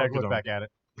his hashtag badongadon. look back at it.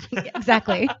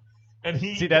 exactly. And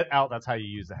he See that out. That's how you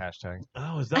use the hashtag.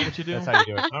 Oh, is that what you do? That's how you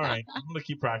do it. All right, I'm gonna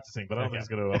keep practicing, but I don't think it's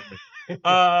gonna help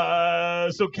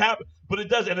me. So Cap, but it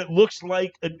does, and it looks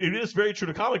like it is very true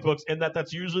to comic books, in that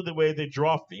that's usually the way they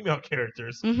draw female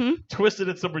characters, twisted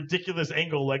at some ridiculous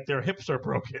angle, like their hips are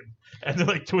broken, and they're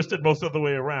like twisted most of the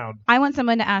way around. I want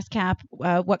someone to ask Cap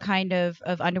what kind of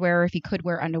underwear, or if he could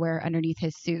wear underwear underneath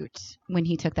his suit when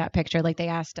he took that picture, like they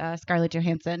asked Scarlett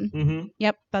Johansson. Mm-hmm.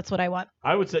 Yep, that's what I want.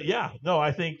 I would say, yeah, no,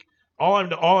 I think. All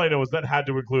I know is that had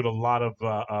to include a lot of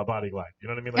body glide. You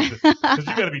know what I mean? Like, because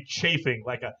you got to be chafing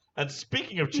like a. And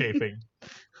speaking of chafing,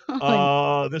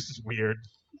 this is weird.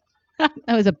 That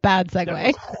was a bad segue. That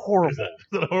was horrible. Is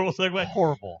that a horrible segue?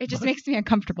 Horrible. It just makes me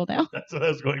uncomfortable now. That's what I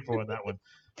was going for on that one.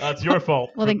 It's your fault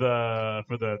for the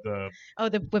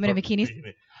women in bikinis.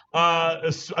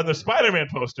 On the Spider-Man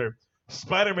poster,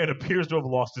 Spider-Man appears to have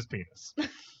lost his penis.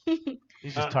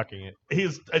 He's just tucking it.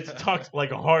 It's tucked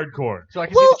like a hardcore. So I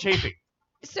can see the chafing.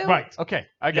 So right. Okay,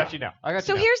 I got you now.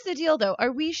 So here's the deal, though.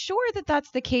 Are we sure that that's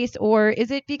the case, or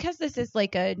is it because this is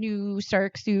like a new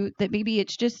Stark suit that maybe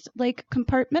it's just like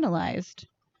compartmentalized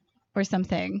or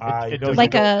something? It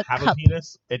like a have cup. A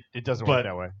penis. It doesn't work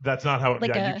that way. That's not how.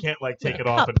 Like you can't like take like it a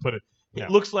off cup. and put it.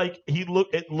 It looks like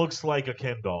It looks like a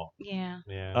Ken doll. Yeah.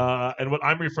 Yeah. And what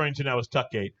I'm referring to now is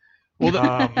Tuckgate. Well,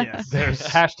 yes. There's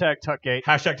hashtag Tuckgate.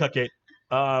 Hashtag Tuckgate.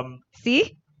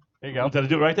 See? There you go. Did I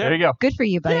do it right there? There you go. Good for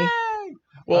you, buddy.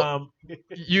 Well,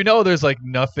 there's like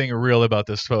nothing real about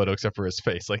this photo except for his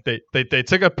face. Like they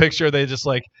took a picture, they just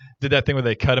like did that thing where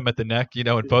they cut him at the neck, in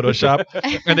Photoshop,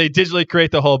 and they digitally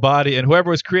create the whole body. And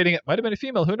whoever was creating it might have been a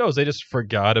female. Who knows? They just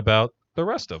forgot about the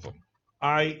rest of them.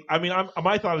 My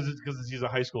thought is it's because he's a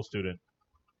high school student,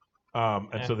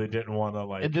 and so they didn't want to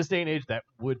like. In this day and age, that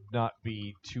would not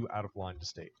be too out of line to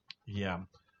state. Yeah.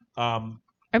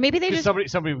 Or maybe they just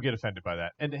somebody would get offended by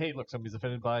that. And hey, look, somebody's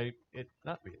offended by it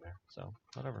not being there. So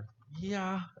whatever.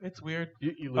 Yeah, it's weird.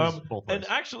 You lose both ways. And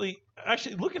actually,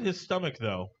 look at his stomach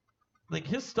though. Like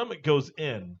his stomach goes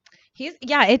in.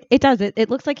 It does. It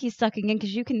looks like he's sucking in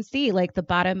because you can see like the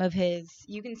bottom of his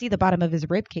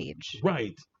rib cage.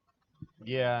 Right.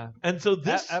 Yeah. And so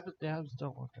this abs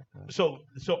don't work that good. So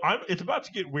it's about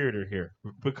to get weirder here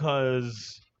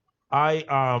because I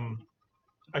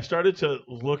started to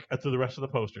look at the rest of the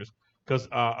posters because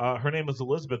her name is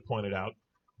Elizabeth pointed out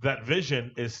that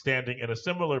Vision is standing in a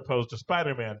similar pose to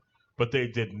Spider-Man, but they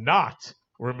did not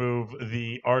remove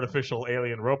the artificial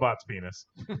alien robot's penis.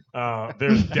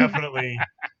 There's definitely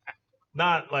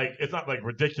not like it's not like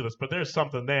ridiculous, but there's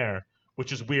something there,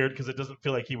 which is weird because it doesn't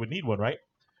feel like he would need one, right?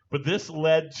 But this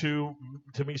led to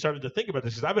me starting to think about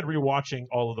this because I've been rewatching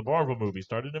all of the Marvel movies.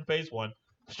 Started in Phase 1.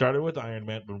 Started with Iron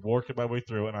Man, been working my way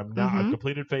through, and I've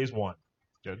completed Phase 1.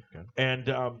 Good. And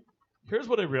here's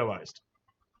what I realized: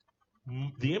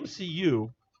 the MCU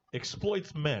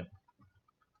exploits men.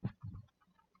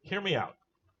 Hear me out.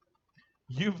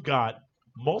 You've got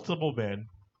multiple men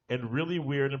in really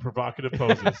weird and provocative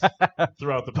poses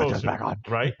throughout the poster,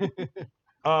 right?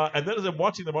 And then as I'm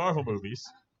watching the Marvel movies,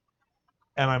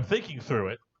 and I'm thinking through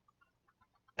it,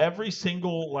 every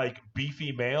single like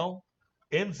beefy male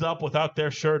ends up without their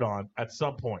shirt on at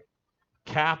some point.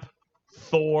 Cap,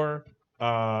 Thor,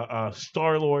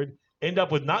 Star-Lord end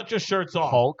up with not just shirts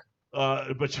off. Hulk.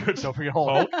 But shirts Don't forget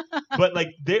Hulk. but like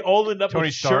they all end up Tony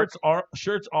with Stark.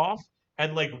 shirts off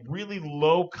and like really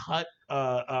low cut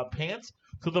pants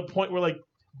to the point where like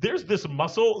there's this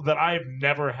muscle that I've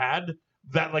never had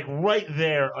that like right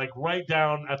there, like right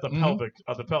down at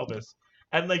the pelvis.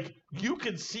 And like you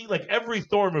can see like every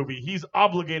Thor movie, he's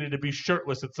obligated to be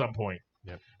shirtless at some point.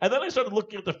 Yep. And then I started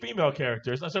looking at the female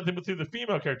characters. I started thinking through the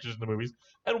female characters in the movies.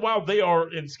 And while they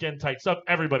are in skin tight stuff,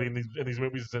 everybody in these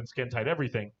movies is in skin tight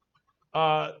everything.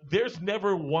 There's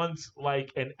never once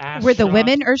like an ass where the shot.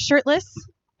 women are shirtless.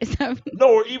 Is that...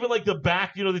 No, or even like the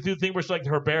back. You know, they do the thing where it's like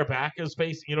her bare back is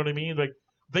face. You know what I mean? Like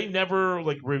they never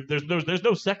like. There's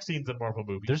no sex scenes in Marvel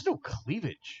movies. There's no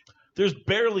cleavage. There's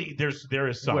barely. There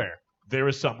is some. Where? There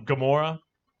is some. Gamora.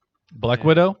 Black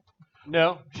Widow.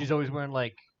 No, she's always wearing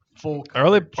like full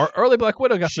early Black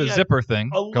Widow got the zipper thing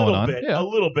going on. A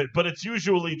little bit, but it's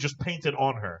usually just painted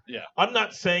on her. Yeah. I'm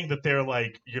not saying that they're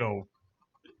like,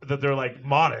 that they're like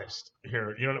modest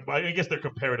here. I guess they're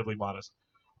comparatively modest,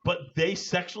 but they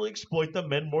sexually exploit the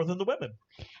men more than the women.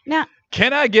 Now,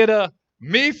 can I get a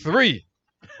me 3?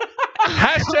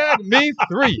 Hashtag me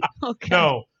 3. Okay.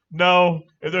 No.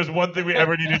 If there's one thing we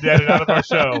ever needed to edit out of our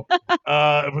show,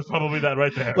 it was probably that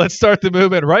right there. Let's start the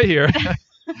movement right here.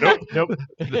 Nope.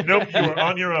 You are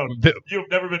on your own. You've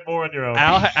never been more on your own.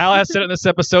 Al has said in this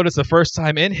episode, it's the first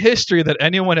time in history that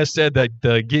anyone has said that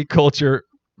the geek culture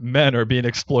men are being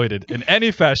exploited in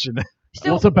any fashion.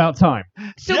 Well, it's about time.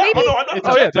 So maybe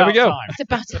there we go. It's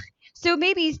about time. So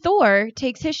maybe Thor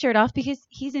takes his shirt off because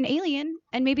he's an alien,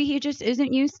 and maybe he just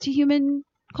isn't used to human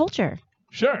culture.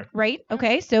 Sure. Right?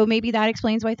 Okay, so maybe that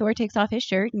explains why Thor takes off his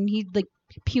shirt and he like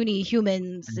puny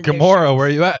humans. Gamora, where are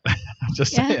you at?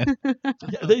 Just saying.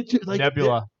 They like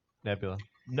Nebula.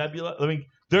 I mean,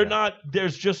 they're not.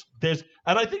 There's, and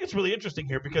I think it's really interesting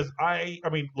here because I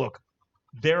mean, look,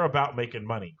 they're about making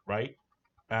money, right?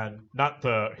 And not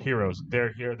the heroes.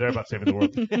 They're here. They're about saving the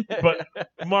world. But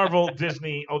Marvel,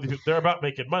 Disney, they're about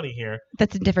making money here.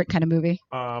 That's a different kind of movie.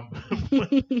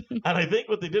 And I think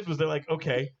what they did was they're like,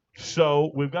 okay,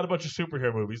 so we've got a bunch of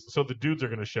superhero movies, so the dudes are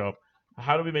going to show up.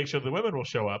 How do we make sure the women will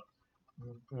show up?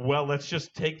 Well, let's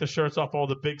just take the shirts off all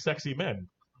the big, sexy men.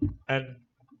 And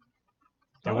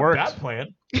it worked. That plan.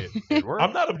 It worked.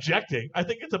 I'm not objecting. I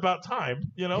think it's about time.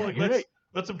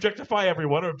 Let's objectify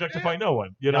everyone or objectify no one.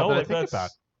 That's about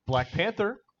Black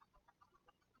Panther.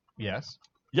 Yes.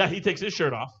 Yeah, he takes his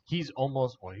shirt off. He's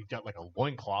almost he got like a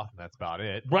loincloth, and that's about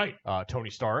it. Right. Tony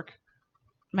Stark.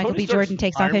 Michael B. Jordan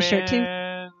takes off his shirt too. Iron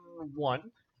Man 1,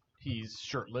 he's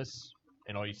shirtless,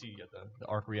 and all you see, you got the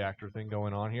arc reactor thing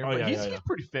going on here. But he's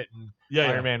pretty fit in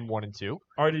Iron Man 1 and 2.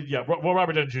 Well,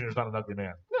 Robert Downey Jr. is not an ugly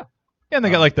man. Yeah. And they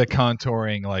got like the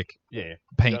contouring, like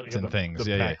paint and the things.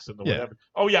 The yeah. And the whatever.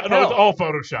 Oh yeah, no, it's all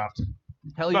photoshopped.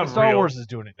 Hell, even Star Wars is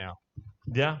doing it now.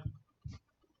 Yeah.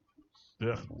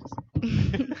 Yeah.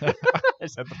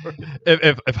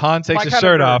 if Han takes his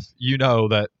shirt off, you know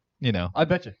that. I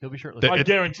bet you he'll be shirtless. I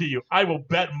guarantee you. I will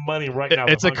bet money right now.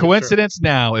 It's a coincidence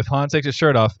now. If Han takes his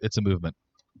shirt off, it's a movement.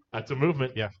 That's a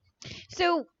movement. Yeah.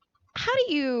 So, how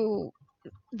do you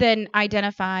then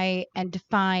identify and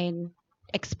define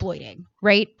exploiting,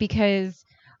 right? Because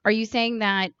are you saying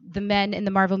that the men in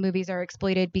the Marvel movies are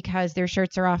exploited because their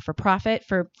shirts are off for profit,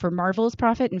 for Marvel's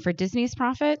profit and for Disney's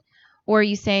profit? Or are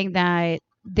you saying that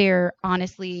they're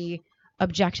honestly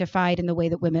objectified in the way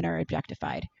that women are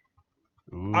objectified?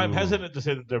 Ooh. I'm hesitant to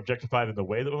say that they're objectified in the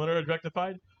way that women are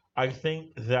objectified. I think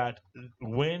that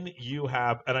when you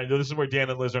have, and I know this is where Dan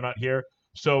and Liz are not here,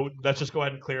 so let's just go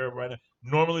ahead and clear it right now.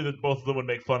 Normally, both of them would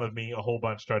make fun of me a whole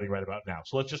bunch starting right about now.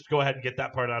 So let's just go ahead and get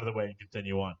that part out of the way and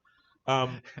continue on.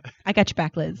 I got your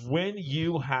back, Liz. When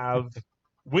you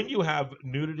have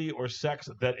nudity or sex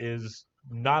that is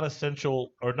not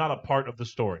essential or not a part of the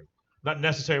story, not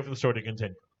necessary for the story to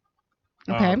continue.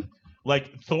 Okay.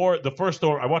 Like Thor, the first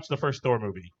Thor, I watched the first Thor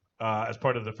movie as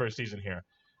part of the first season here.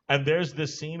 And there's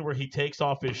this scene where he takes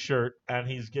off his shirt and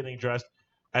he's getting dressed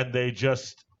and they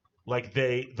just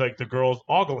the girls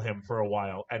ogle him for a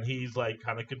while and he's like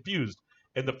kind of confused.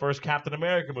 In the first Captain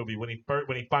America movie, when he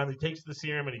finally takes the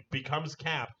serum and he becomes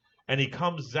Cap and he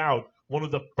comes out, one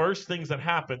of the first things that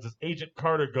happens is Agent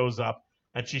Carter goes up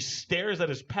and she stares at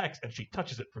his pecs and she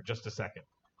touches it for just a second.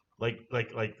 Like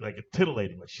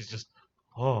titillating. Like she's just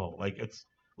it's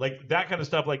like that kind of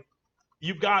stuff. Like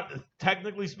you've got,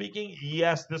 technically speaking,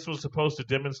 yes, this was supposed to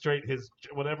demonstrate his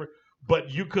whatever,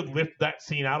 but you could lift that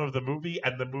scene out of the movie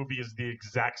and the movie is the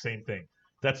exact same thing.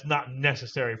 That's not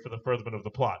necessary for the furtherment of the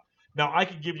plot. Now, I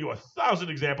could give you 1,000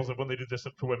 examples of when they did this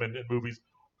for women in movies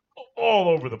all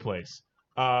over the place.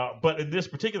 But in this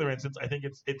particular instance, I think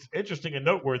it's interesting and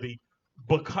noteworthy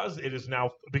because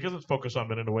it's focused on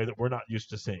men in a way that we're not used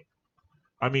to seeing.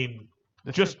 I mean,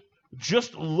 just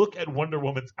look at Wonder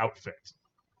Woman's outfit.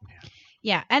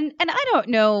 Yeah, and I don't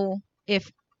know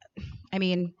if, I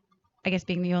mean, I guess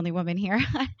being the only woman here,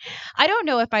 I don't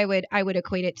know if I would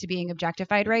equate it to being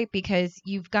objectified, right? Because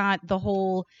you've got the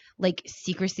whole like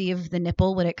secrecy of the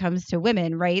nipple when it comes to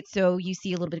women, right? So you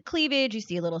see a little bit of cleavage, you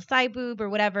see a little side boob or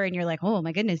whatever, and you're like, oh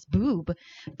my goodness, boob.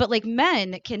 But like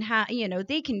men can have,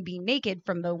 they can be naked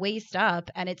from the waist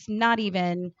up, and it's not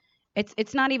even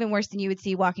worse than you would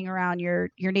see walking around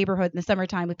your neighborhood in the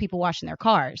summertime with people washing their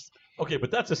cars. Okay, but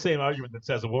that's the same argument that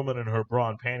says a woman in her bra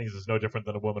and panties is no different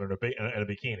than a woman in a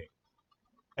bikini.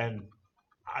 And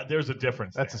there's a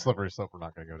difference. That's a slippery slope we're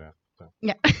not going to go down. So.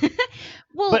 Yeah.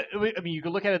 Well, but I mean, you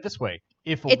can look at it this way: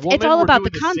 if it's all about the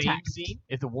context.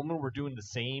 If the woman were doing the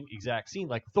same exact scene,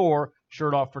 like Thor,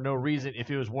 shirt off for no reason,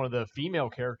 if it was one of the female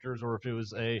characters, or if it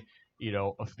was a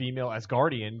female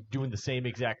Asgardian doing the same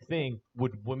exact thing,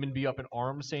 would women be up in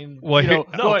arms saying, well,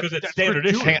 no, because it's standard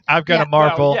issue. I've got a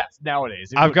Marvel. Well, yes,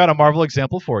 nowadays. I've got a Marvel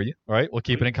example for you. All right, we'll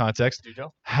keep it in context.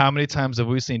 How many times have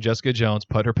we seen Jessica Jones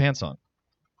put her pants on?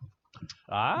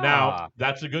 Now,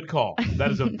 that's a good call.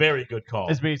 That is a very good call.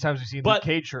 As many times we've seen Luke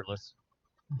Cage shirtless.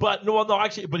 But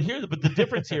actually, but the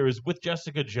difference here is with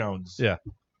Jessica Jones. Yeah.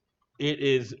 It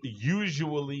is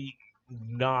usually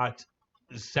not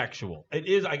sexual. It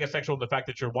is, I guess, sexual in the fact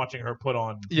that you're watching her put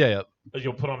on. Yeah.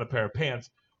 You'll put on a pair of pants,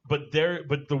 but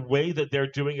the way that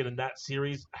they're doing it in that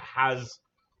series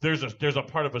there's a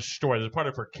part of a story. There's a part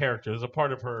of her character. There's a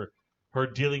part of her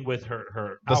dealing with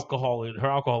her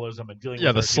alcoholism and dealing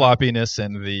with the sloppiness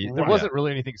and the there wasn't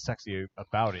really anything sexy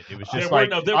about it. It was just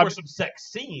there were some sex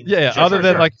scenes. Yeah, other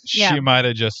than she might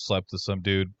have just slept with some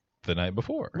dude the night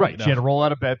before. Right. She had to roll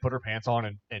out of bed, put her pants on,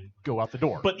 and go out the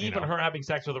door. But even her having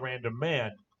sex with a random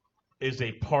man is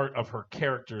a part of her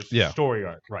character's story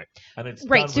arc. Right. And it's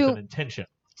done with an intention.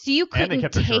 So you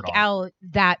couldn't take out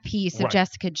that piece of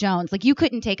Jessica Jones. Like, you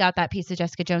couldn't take out that piece of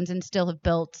Jessica Jones and still have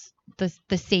built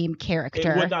the same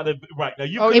character. It would not have, right. Now,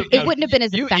 it wouldn't have been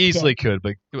as effective. You easily could,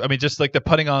 but I mean, just like the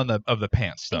putting on of the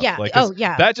pants stuff. Yeah. Like,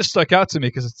 yeah. That just stuck out to me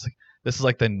because it's like, this is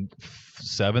like the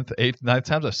 7th, 8th, 9th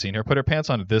times I've seen her put her pants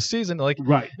on this season. Like,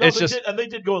 right. No, it's just they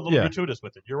did go a little gratuitous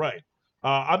with it. You're right.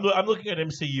 I'm looking at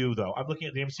MCU though. I'm looking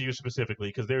at the MCU specifically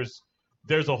because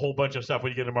there's a whole bunch of stuff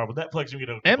when you get into Marvel. Netflix, you get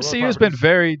into MCU has been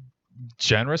very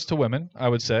generous to women, I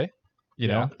would say. You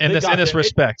know, in this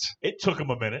respect. It took them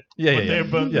a minute. Yeah,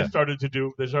 but they started to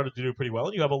do pretty well,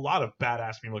 and you have a lot of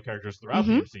badass female characters throughout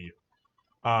the MCU.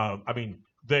 I mean,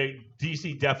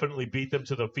 DC definitely beat them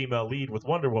to the female lead with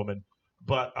Wonder Woman,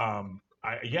 but I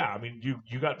mean,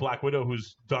 you got Black Widow,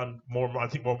 who's done more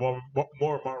Marvel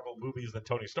movies than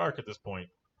Tony Stark at this point,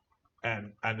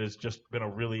 and has just been a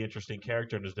really interesting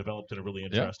character and has developed in a really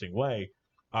interesting way.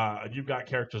 And you've got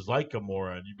characters like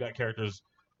Gamora, and you've got characters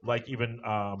like even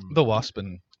the Wasp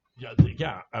and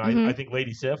I think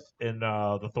Lady Sif in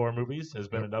the Thor movies has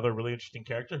been another really interesting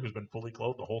character who's been fully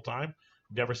clothed the whole time.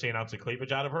 Never see an ounce of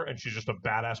cleavage out of her, and she's just a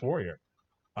badass warrior.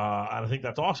 And I think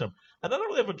that's awesome. And I don't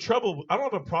really have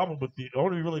a problem with I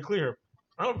want to be really clear.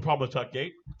 I don't have a problem with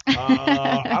Tuckgate.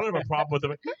 I don't have a problem with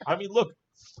it. I mean, look,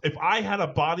 if I had a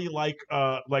body like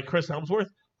Chris Hemsworth,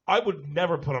 I would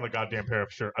never put on a goddamn pair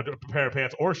of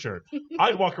pants or shirt.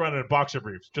 I'd walk around in boxer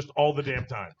briefs just all the damn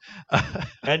time.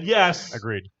 And yes,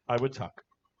 agreed. I would tuck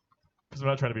because I'm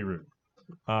not trying to be rude.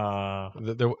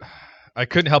 I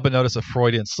couldn't help but notice a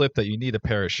Freudian slip that you need a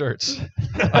pair of shirts.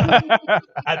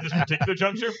 At this particular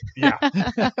juncture, yeah,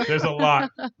 there's a lot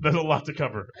to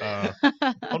cover.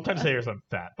 I'm trying to say I'm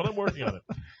fat, but I'm working on it.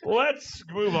 Let's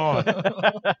move on.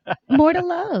 More to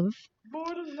love.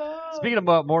 Speaking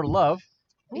about more to love.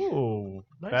 Ooh,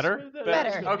 nice. Better.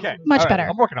 Okay, much better.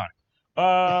 I'm working on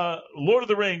it. Lord of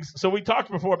the Rings. So we talked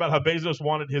before about how Bezos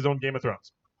wanted his own Game of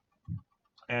Thrones,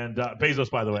 and Bezos,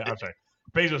 by the way, I'm sorry.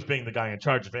 Bezos being the guy in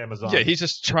charge of Amazon. Yeah, he's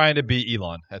just trying to be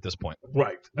Elon at this point.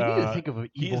 Right. We need to think of an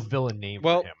evil villain name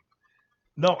for him.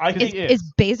 No, I think is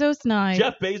Bezos not.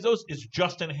 Jeff Bezos is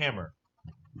Justin Hammer.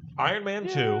 Iron Man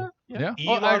 2. Yeah.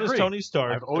 Elon is Tony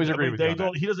Stark. I've always agreed with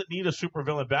you. He doesn't need a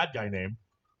supervillain bad guy name.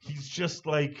 He's just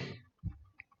like,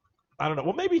 I don't know.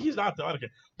 Well, maybe he's not. I don't care.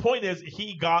 Point is,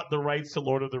 he got the rights to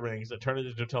Lord of the Rings and turned it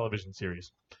into a television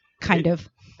series. Kind of.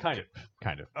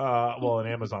 Well, an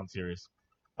Amazon series.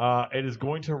 It is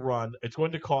going to run. It's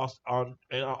going to cost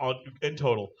in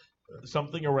total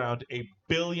something around $1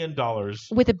 billion.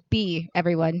 With a B,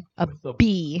 everyone. A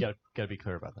B. Gotta be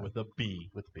clear about that. With a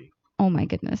B. Oh my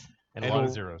goodness. And a lot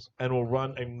of zeros. And will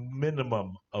run a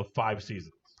minimum of 5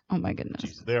 seasons. Oh my goodness.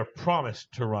 Jesus. They are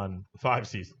promised to run 5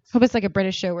 seasons. Hope it's like a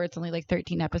British show where it's only like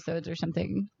 13 episodes or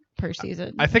something per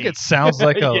season. I think it sounds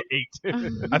like a.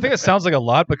 I think it sounds like a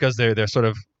lot because they're sort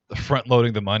of front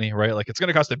loading the money, right? Like it's going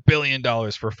to cost $1 billion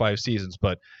for 5 seasons,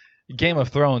 but Game of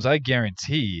Thrones, I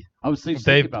guarantee. I was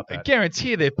thinking about that. I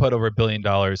guarantee they put over $1 billion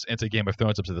into Game of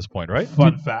Thrones up to this point, right?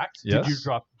 Fun fact. Yes.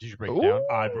 Did you break it down?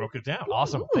 I broke it down.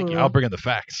 Awesome. Ooh. Thank you. I'll bring in the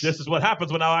facts. This is what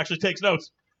happens when Al actually takes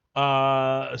notes.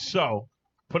 So,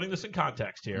 putting this in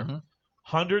context here,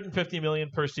 150 million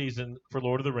per season for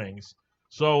Lord of the Rings.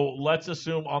 So let's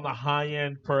assume on the high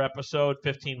end per episode,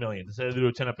 15 million instead of do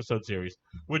a 10 episode series,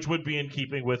 which would be in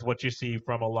keeping with what you see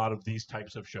from a lot of these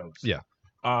types of shows. Yeah.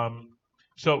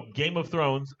 So Game of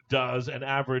Thrones does an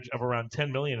average of around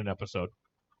 10 million an episode.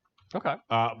 Okay.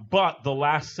 But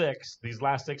these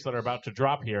last six that are about to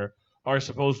drop here are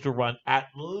supposed to run at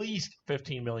least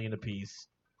 15 million apiece,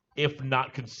 if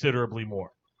not considerably more.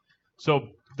 So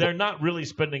they're not really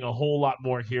spending a whole lot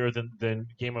more here than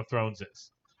Game of Thrones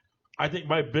is. I think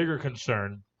my bigger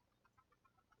concern,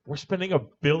 we're spending $1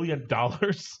 billion.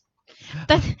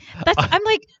 That's I'm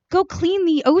like, go clean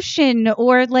the ocean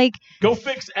or like go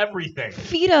fix everything.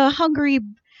 Feed a hungry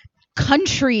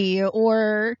country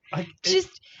or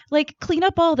like clean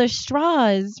up all the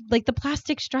straws, like the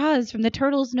plastic straws from the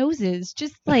turtles' noses.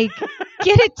 Just like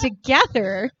get it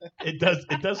together. It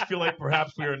does feel like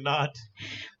perhaps we are not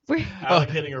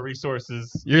allocating our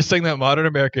resources. You're saying that modern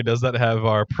America does not have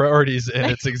our priorities in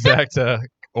its exact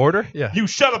order? Yeah. You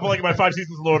shut up, like my 5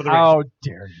 seasons of Lord of the Rings.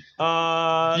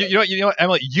 How dare you? You know what,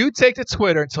 Emily? You take to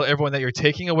Twitter and tell everyone that you're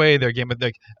taking away their Game of.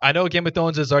 Like, I know Game of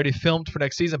Thrones is already filmed for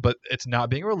next season, but it's not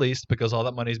being released because all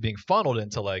that money is being funneled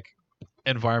into like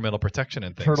environmental protection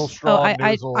and things. Turtle straw.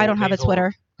 I don't have a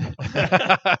Twitter.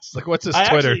 It's like, what's this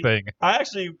Twitter thing? I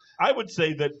would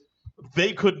say that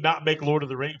they could not make Lord of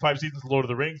the Rings 5 seasons of Lord of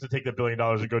the Rings to take that $1 billion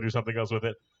and go do something else with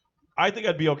it. I think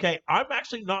I'd be okay. I'm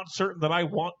actually not certain that I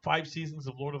want 5 seasons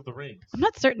of Lord of the Rings. I'm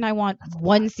not certain I want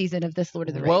 1 season of this Lord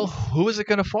of the Rings. Well, who is it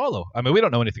going to follow? I mean, we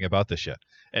don't know anything about this yet.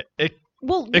 It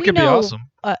could be awesome.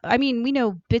 I mean, we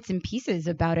know bits and pieces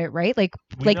about it, right? Like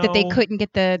that they couldn't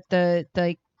get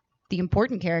the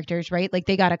important characters, right? Like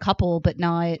they got a couple, but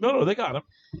not. No, they got them.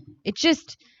 It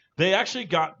just. They actually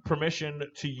got permission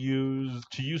to use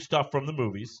stuff from the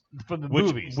movies.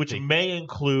 Which may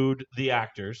include the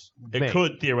actors. It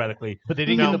could theoretically, but they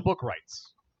didn't get the book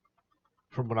rights.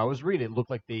 From what I was reading, it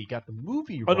looked like they got the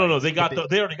movie rights. Oh no, they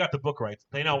already got the book rights.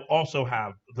 They now also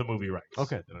have the movie rights.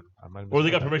 Okay, or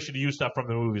they got permission to use stuff from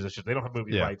the movies. It's just they don't have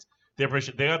movie rights. They have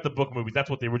permission. They got the book movies. That's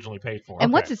what they originally paid for.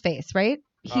 And what's his face, right?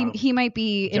 He might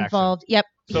be involved. Yep.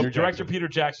 So director Peter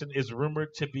Jackson is rumored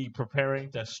to be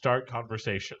preparing to start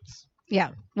conversations. Yeah.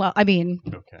 Well, I mean.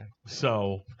 Okay.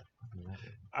 So,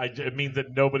 it means that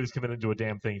nobody's committed to a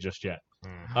damn thing just yet.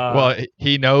 Well,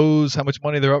 he knows how much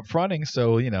money they're up fronting,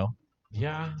 so you know.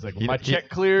 Yeah. It's like when my check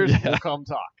clears, we'll come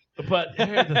talk. But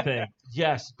here's the thing.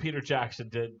 Yes, Peter Jackson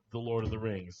did The Lord of the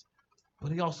Rings, but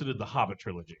he also did the Hobbit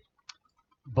trilogy.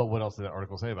 But what else did that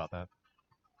article say about that?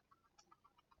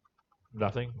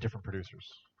 Nothing. Different producers.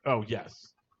 Oh yes.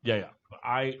 Yeah.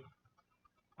 I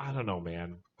don't know,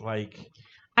 man. Like,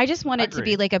 I just want it to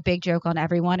be like a big joke on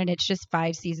everyone, and it's just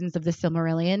 5 seasons of the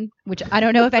Silmarillion, which I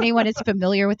don't know if anyone is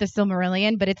familiar with the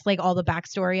Silmarillion, but it's like all the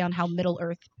backstory on how Middle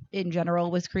Earth in general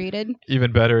was created.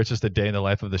 Even better, it's just a day in the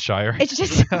life of the Shire. It's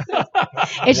just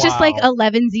just like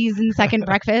 11sies and second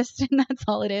breakfast, and that's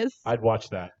all it is. I'd watch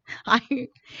that.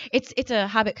 It's a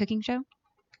Hobbit cooking show.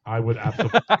 I would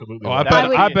absolutely.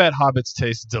 I bet hobbits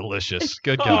taste delicious.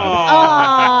 Good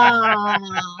God.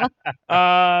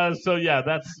 So yeah,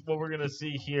 that's what we're gonna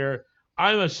see here.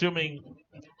 I'm assuming.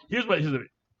 Here's the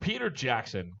Peter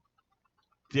Jackson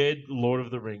did Lord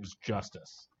of the Rings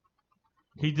justice.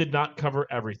 He did not cover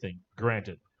everything.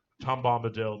 Granted, Tom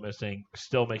Bombadil missing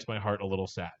still makes my heart a little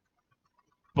sad.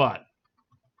 But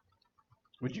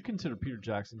would you consider Peter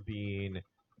Jackson being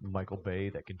Michael Bay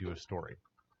that can do a story?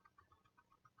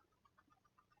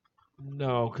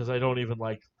 No, because I don't even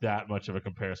like that much of a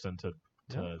comparison to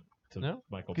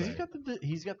Michael Bay. Because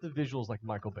he's got the visuals like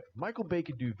Michael Bay. Michael Bay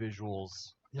can do visuals.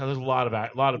 Yeah, there's a lot of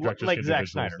directors like can Zack do visuals,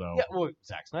 Snyder. though. Yeah, well,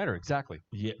 Zack Snyder, exactly.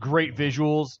 Yeah. Great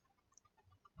visuals,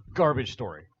 garbage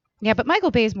story. Yeah, but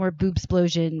Michael Bay is more boob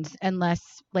explosions and less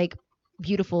like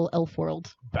beautiful elf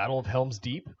world. Battle of Helm's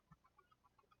Deep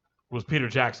was Peter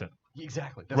Jackson.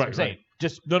 Exactly. That's what I'm saying.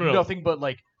 Just nothing but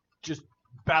like just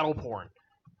battle porn.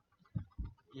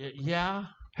 Yeah.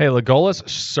 Hey, Legolas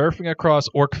surfing across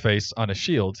orc face on a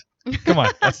shield. Come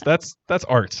on, that's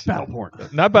art. Battle porn.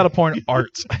 Not battle porn,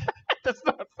 art. That's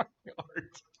not fucking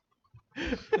art.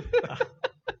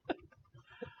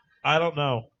 I don't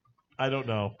know. I don't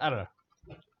know.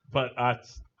 But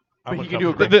But he can do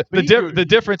a great. The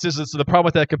difference is the problem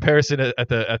with that comparison at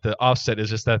the offset is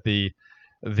just that the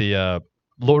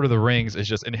Lord of the Rings is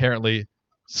just inherently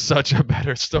such a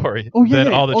better story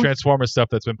than all the Transformers stuff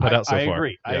that's been put out so far.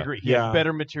 I agree. He has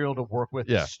better material to work with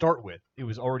to start with. It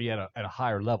was already at a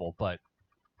higher level, but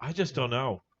I just don't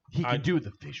know. He can do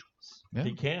the visuals. Yeah.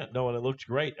 He can't. No, and it looked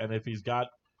great. And if he's got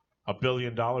 $1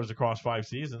 billion across 5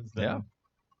 seasons, then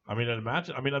I mean,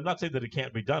 imagine. I mean, I'm not saying that it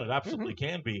can't be done. It absolutely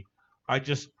can be. I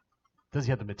just does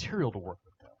he have the material to work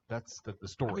with though? That's the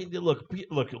story. I mean, look.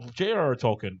 J.R.R.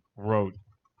 Tolkien wrote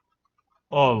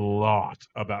a lot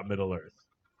about Middle Earth.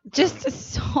 Just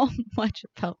so much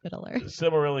about Middle Earth.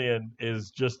 Silmarillion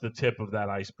is just the tip of that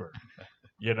iceberg.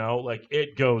 You know, like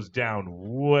it goes down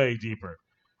way deeper.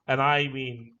 And I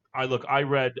mean, I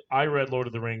read Lord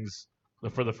of the Rings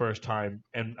for the first time,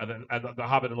 and The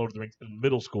Hobbit and Lord of the Rings in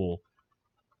middle school,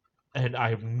 and I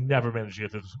have never managed to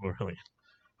get through Silmarillion.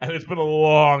 And it's been a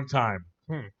long time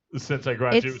since I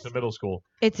graduated from middle school.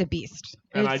 It's a beast.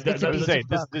 And this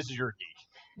is your geek.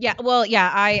 Yeah, well,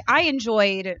 yeah, I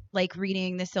enjoyed like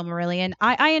reading the Silmarillion.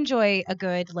 I enjoy a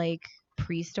good like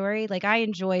pre-story. Like I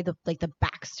enjoy the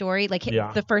backstory. Like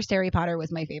the first Harry Potter was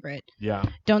my favorite. Yeah.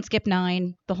 Don't skip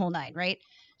 9, the whole 9, right?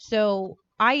 So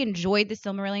I enjoyed the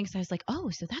Silmarillion because I was like,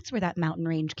 oh, so that's where that mountain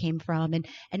range came from, and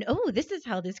oh, this is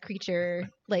how this creature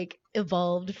like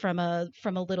evolved from a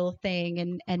little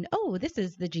thing, and oh, this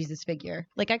is the Jesus figure.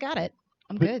 Like I got it.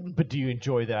 I'm good. But do you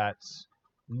enjoy that?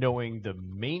 Knowing the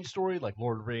main story, like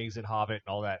Lord of the Rings and Hobbit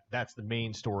and all that, that's the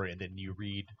main story, and then you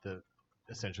read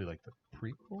essentially like the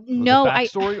prequel, no, the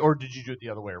backstory, or did you do it the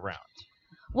other way around?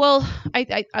 Well,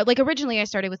 I like originally I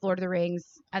started with Lord of the Rings,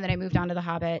 and then I moved on to the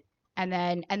Hobbit, and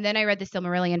then I read the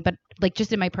Silmarillion. But like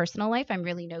just in my personal life, I'm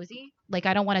really nosy. Like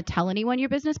I don't want to tell anyone your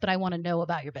business, but I want to know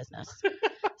about your business.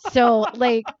 So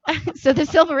the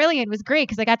Silmarillion was great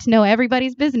because I got to know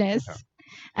everybody's business. Yeah.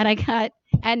 And I got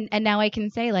and now I can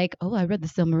say like, oh, I read the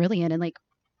Silmarillion, and like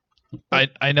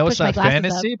I know it's not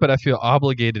fantasy, but I feel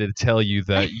obligated to tell you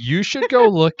that you should go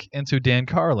look into Dan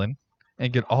Carlin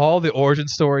and get all the origin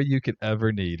story you could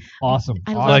ever need. Awesome.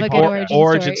 I love a good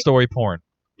origin story porn,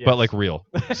 but like real.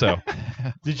 So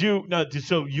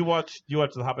so you watched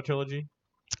the Hobbit trilogy?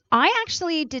 I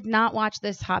actually did not watch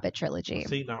this Hobbit trilogy.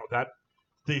 See, now that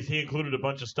he included a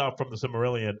bunch of stuff from the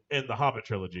Silmarillion in the Hobbit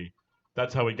trilogy.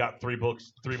 That's how we got 3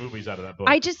 movies out of that book.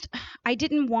 I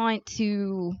didn't want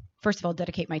to, first of all,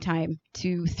 dedicate my time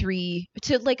to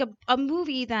like a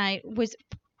movie that was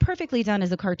perfectly done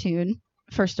as a cartoon.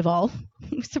 First of all,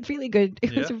 it was a really good,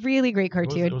 it was a really great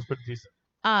cartoon. It was pretty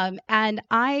decent. And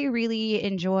I really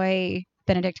enjoy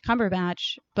Benedict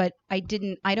Cumberbatch, but I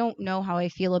don't know how I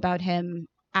feel about him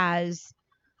as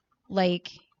like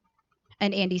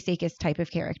an Andy Serkis type of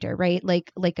character, right?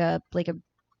 Like a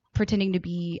pretending to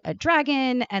be a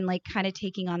dragon and like kind of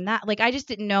taking on that. Like I just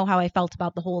didn't know how I felt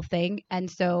about the whole thing,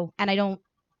 and I don't,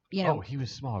 Oh, he was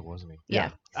Smaug, wasn't he?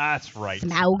 Yeah. That's right.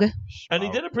 Smaug. And he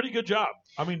did a pretty good job.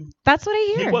 I mean, that's what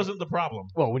I hear. He wasn't the problem.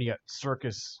 Well, when you got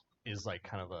Serkis is like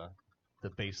kind of the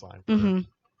baseline for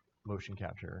motion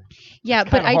capture. Yeah,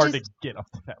 but I hard just to get up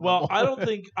to that. Well,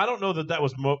 level. I don't know that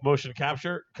was motion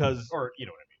capture or you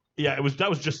know what I mean. Yeah, that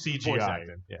was just CGI.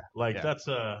 Yeah. That's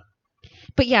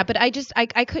But yeah, but I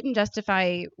couldn't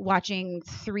justify watching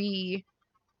 3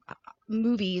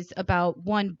 movies about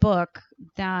one book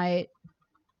that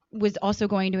was also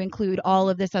going to include all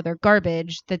of this other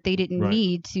garbage that they didn't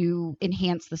need to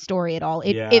enhance the story at all.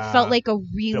 It felt like a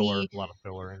really a lot of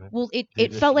filler in it. Well,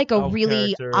 it felt like a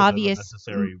really obvious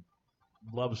necessary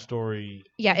love story.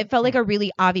 Yeah, it felt like a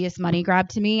really obvious money grab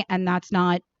to me, and that's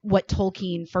not what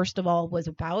Tolkien first of all was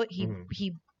about.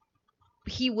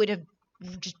 He would have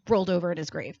just rolled over in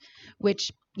his grave,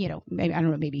 which maybe I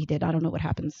don't know. Maybe he did. I don't know what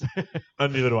happens.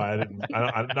 Neither do I.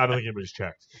 I don't think anybody's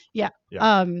checked. Yeah.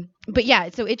 But yeah,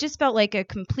 so it just felt like a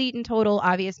complete and total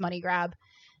obvious money grab,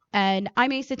 and I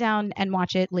may sit down and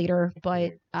watch it later,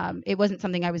 but it wasn't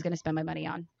something I was going to spend my money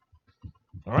on.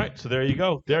 All right, so there you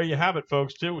go. There you have it,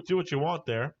 folks. Do what you want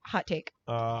there. Hot take.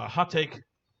 Hot take.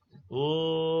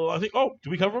 I think. Oh, did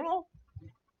we cover them all?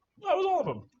 That was all of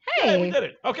them. Hey, yeah, we did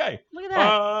it. Okay. Look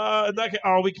at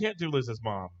that. We can't do Liz's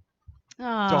mom.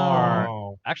 Oh.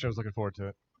 Darn. Actually, I was looking forward to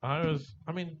it. I was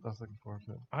looking forward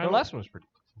to it. The last one was pretty.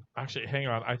 Actually, hang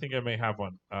on. I think I may have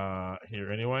one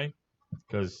here anyway,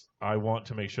 because I want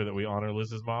to make sure that we honor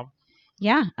Liz's mom.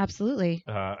 Yeah, absolutely.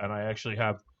 And I actually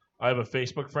have a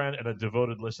Facebook friend and a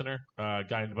devoted listener, a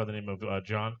guy by the name of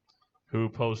John, who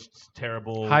posts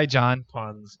terrible John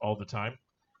puns all the time.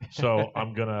 So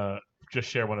I'm gonna just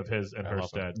share one of his in her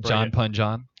stead. John Pun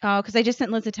John. Oh, because I just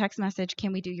sent Liz a text message.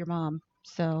 Can we do your mom?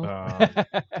 So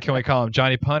can we call him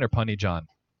Johnny Pun or Punny John?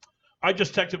 I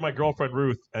just texted my girlfriend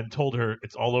Ruth and told her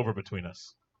it's all over between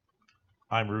us.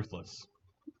 I'm ruthless.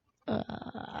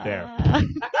 There.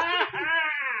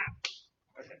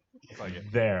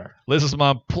 There. Liz's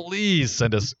mom, please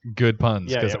send us good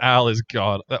puns because Al is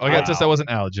God. That wasn't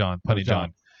Al, John. Punny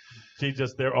John. He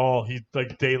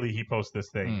like daily he posts this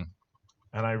thing.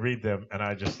 And I read them and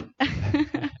I just,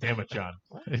 damn it, John.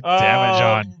 Damn it,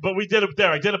 John. But we did it there.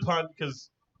 I did a pun because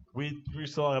we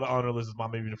still got to honor Liz's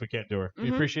mom, even if we can't do her. We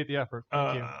appreciate the effort.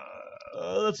 Thank you.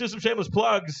 Let's do some shameless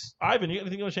plugs. Ivan, you got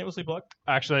anything you want to shamelessly plug?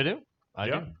 Actually, I do. I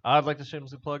do. I'd like to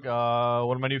shamelessly plug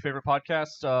one of my new favorite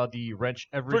podcasts, the Wrench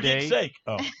Every Day. For Geek's sake.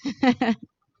 Oh.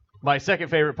 My second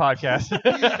favorite podcast.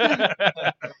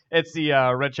 It's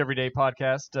the Wrench Every Day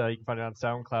podcast. You can find it on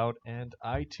SoundCloud and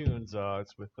iTunes.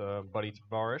 It's with Buddy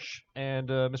Tavarish and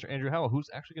Mr. Andrew Howell, who's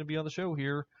actually going to be on the show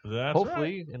here. That's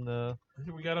hopefully right. in the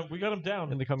we got him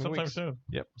down in the coming sometime weeks. Soon.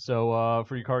 Yep. So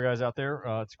for you car guys out there,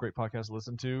 it's a great podcast to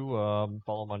listen to.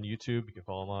 Follow him on YouTube. You can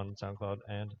follow him on SoundCloud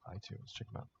and iTunes. Check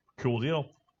him out. Cool deal.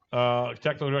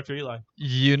 Technical Director Eli.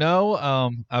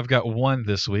 I've got one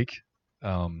this week.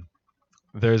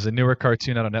 There's a newer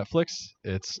cartoon out on Netflix.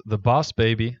 It's The Boss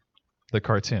Baby, the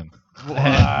cartoon.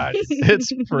 What?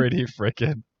 It's pretty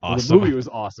freaking awesome. Well, the movie was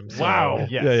awesome. So, wow.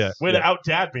 Yes. Yeah. Way to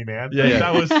out-dad me, man. Yeah.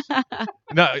 That was...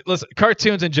 No, listen,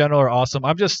 cartoons in general are awesome.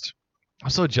 I'm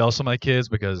so jealous of my kids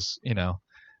because,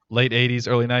 late 80s,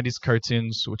 early 90s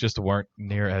cartoons just weren't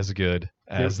near as good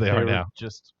as they are now.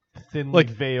 Just thinly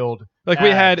veiled we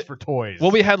had for toys.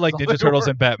 Well, we had like Ninja Turtles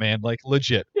and Batman, like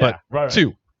legit. Yeah, but right.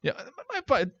 Two. Yeah.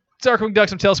 Darkwing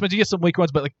Ducks and Tailspins, you get some weak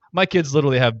ones, but like my kids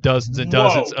literally have dozens and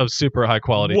dozens of super high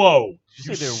quality. Whoa!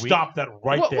 You stop that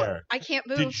right there. I can't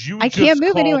move. Did you I can't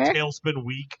move call anywhere. Tailspin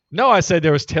weak? No, I said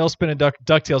there was Tailspin and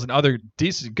DuckTales and other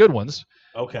decent, good ones.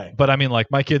 Okay. But I mean, like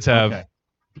my kids have. Okay.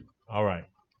 All right.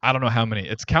 I don't know how many.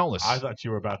 It's countless. I thought you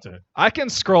were about to. I can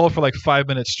scroll for like 5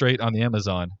 minutes straight on the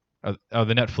Amazon, the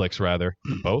Netflix rather,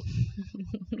 both.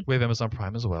 We have Amazon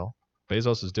Prime as well.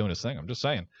 Bezos is doing his thing. I'm just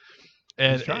saying.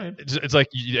 And it's like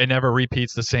it never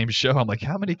repeats the same show. I'm like,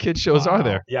 how many kids shows are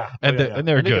there? Yeah, and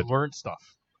they're good. Learn stuff.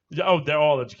 Oh, they're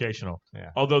all educational. Yeah.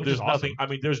 Although there's nothing. Awesome.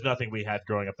 I mean, there's nothing we had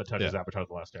growing up that touches Avatar: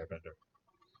 The Last Airbender.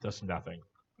 Just nothing.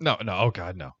 No. Oh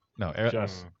God, no.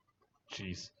 Just,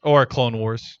 jeez. Or Clone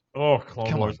Wars. Oh,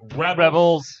 Clone Wars.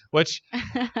 Rebels. Which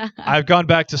I've gone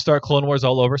back to start Clone Wars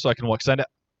all over, so I can watch.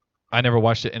 I never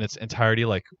watched it in its entirety,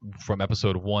 like from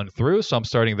episode 1 through. So I'm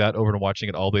starting that over and watching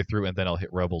it all the way through, and then I'll hit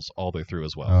Rebels all the way through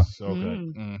as well. So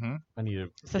good. Mm-hmm. I need to.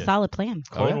 It's a solid plan.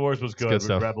 Clone Wars was good.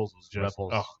 Stuff. Rebels was just.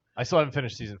 Rebels. Oh. I still haven't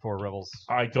finished season 4 Rebels.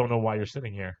 I don't know why you're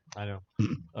sitting here. I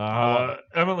know.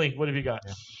 Emily, what have you got?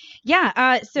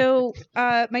 So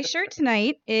my shirt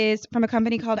tonight is from a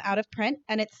company called Out of Print,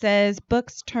 and it says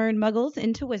 "Books Turn Muggles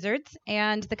into Wizards."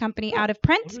 And the company Out of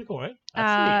Print, cool,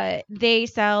 right? they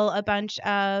sell a bunch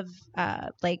of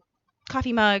like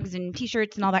coffee mugs and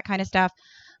T-shirts and all that kind of stuff.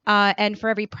 And for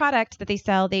every product that they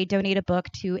sell, they donate a book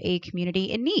to a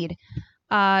community in need.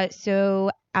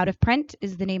 So Out of Print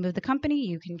is the name of the company.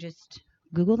 You can just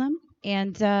Google them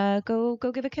and go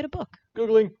give a kid a book.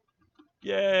 Googling.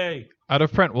 Yay. Out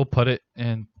of Print, we'll put it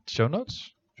in show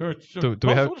notes. Sure. Do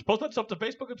we have... Just post that stuff to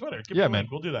Facebook and Twitter. Man.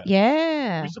 We'll do that.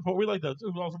 Yeah. We like that.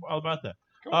 We're all about that.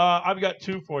 Cool. I've got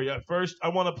two for you. First, I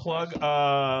want to plug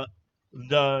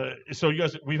so you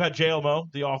guys, we've had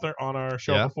JLMO, the author, on our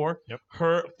show before. Yep.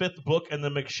 Her 5th book in the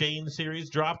McShane series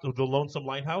dropped, The Lonesome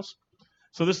Lighthouse.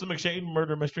 So this is the McShane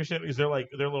murder mystery series. They're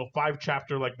little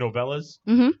 5-chapter like novellas,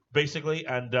 basically,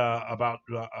 and about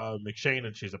McShane,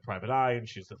 and she's a private eye, and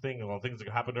she's the thing, and all the things that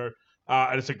happen to her.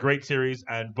 And it's a great series.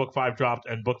 And book 5 dropped,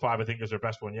 and book 5 I think is her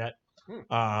best one yet.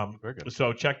 Very good.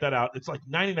 So check that out. It's like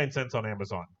 99 cents on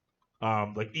Amazon.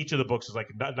 Like each of the books is like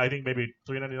I think maybe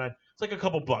 $3.99. It's like a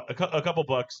couple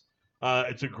bucks.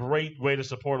 It's a great way to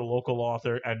support a local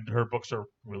author, and her books are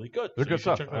really good. They're good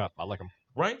stuff. I like them.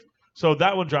 Right. So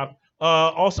that one dropped.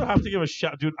 Also have to give a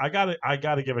shout, dude. I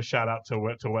gotta give a shout out to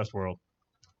Westworld.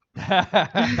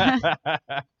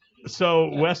 So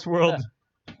Westworld,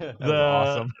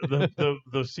 awesome.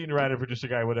 the senior writer, producer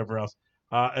guy, whatever else,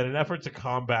 in an effort to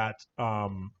combat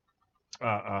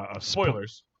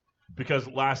spoilers, because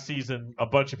last season a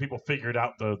bunch of people figured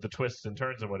out the twists and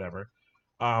turns and whatever.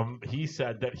 He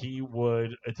said that he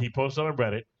posted on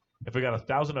Reddit. If we got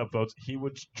 1,000 upvotes, he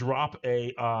would drop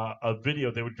a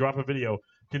video. They would drop a video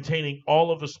containing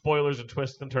all of the spoilers and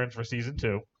twists and turns for season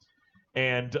 2,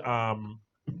 and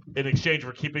in exchange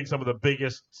for keeping some of the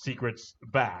biggest secrets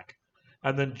back.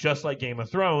 And then, just like Game of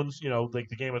Thrones, like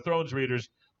the Game of Thrones readers,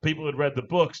 people who had read the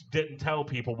books didn't tell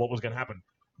people what was going to happen.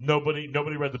 Nobody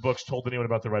read the books, told anyone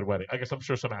about the Red Wedding. I guess I'm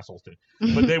sure some assholes did,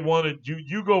 but they wanted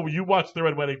you go, you watch the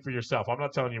Red Wedding for yourself. I'm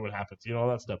not telling you what happens, all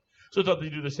that stuff. So I thought they'd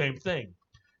do the same thing.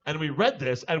 And we read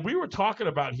this, and we were talking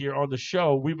about here on the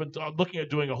show. We've been looking at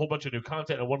doing a whole bunch of new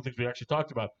content, and one of the things we actually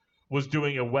talked about was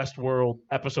doing a Westworld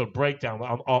episode breakdown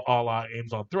on all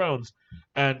Games on Thrones.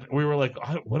 And we were like,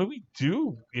 what do we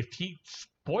do if they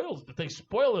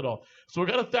spoil it all? So we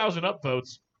got 1,000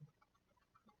 upvotes.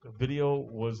 The video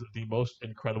was the most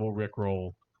incredible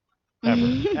Rickroll ever.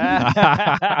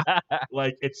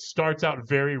 Like, it starts out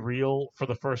very real for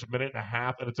the first minute and a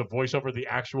half, and it's a voiceover of the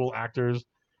actual actors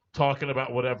talking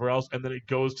about whatever else, and then it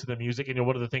goes to the music. And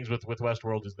one of the things with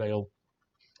Westworld is they'll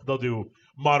do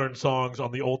modern songs on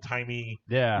the old timey,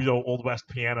 Old West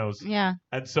pianos. Yeah.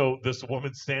 And so this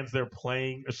woman sits there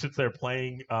playing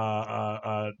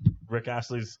Rick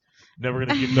Astley's "Never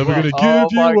Gonna Give You Up." Never gonna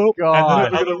give you up. God.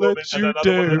 And then another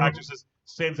woman, actress,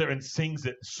 stands there and sings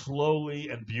it slowly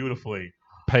and beautifully,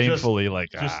 painfully,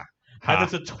 and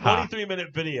it's a 23-minute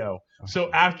video.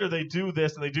 So after they do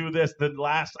this, the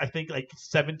last, I think,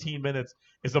 17 minutes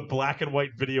is a black and white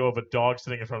video of a dog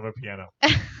sitting in front of a piano.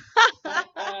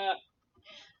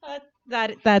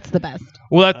 That's the best.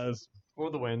 Well, that's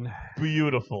for the win.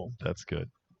 Beautiful. That's good.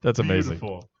 That's amazing.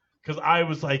 Beautiful. Because I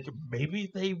was like,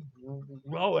 maybe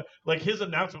his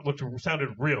announcement sounded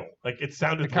real. It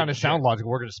sounded. It kind of sound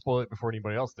logical. We're going to spoil it before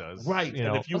anybody else does. Right.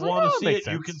 And if you want to see it,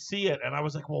 you can see it. And I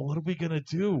was like, well, what are we going to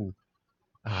do?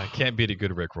 Can't beat a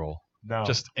good Rickroll. No.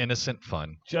 Just innocent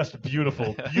fun. Just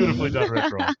beautiful. Beautifully done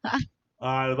Rickroll.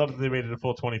 I love that they made it a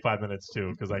full 25 minutes,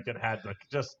 too, because it had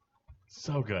just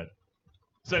so good.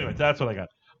 So anyway, that's what I got.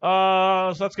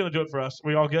 So that's going to do it for us.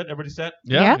 We all good? Everybody set?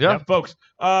 Yeah. Folks,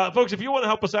 if you want to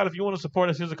help us out, if you want to support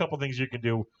us, here's a couple things you can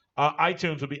do.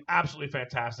 iTunes would be absolutely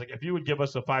fantastic. If you would give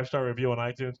us a 5-star review on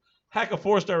iTunes, heck, a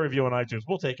 4-star review on iTunes.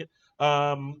 We'll take it.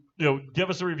 Give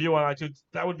us a review on iTunes.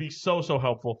 That would be so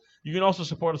helpful. You can also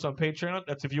support us on Patreon.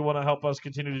 That's if you want to help us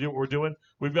continue to do what we're doing.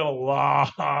 We've got a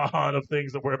lot of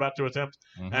things that we're about to attempt,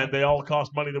 and they all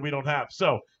cost money that we don't have.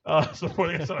 So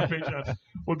supporting us on our Patreon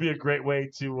would be a great way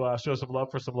to show some love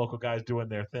for some local guys doing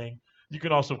their thing. You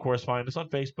can also, of course, find us on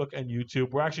Facebook and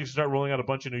YouTube. We're actually going to start rolling out a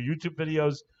bunch of new YouTube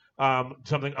videos,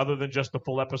 something other than just the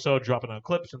full episode, dropping on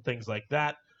clips and things like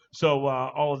that. So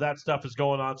all of that stuff is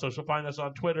going on. So she'll find us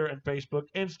on Twitter and Facebook,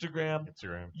 Instagram,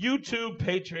 YouTube,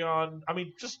 Patreon. I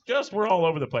mean, just we're all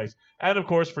over the place. And, of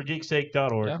course, for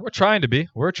geeksake.org. Yeah, we're trying to be.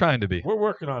 We're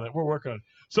working on it.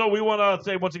 So we want to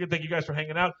say, once again, thank you guys for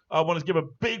hanging out. I want to give a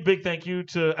big thank you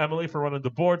to Emily for running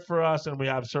the board for us. And we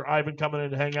have Sir Ivan coming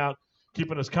in to hang out,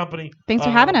 keeping us company. Thanks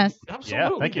for having us.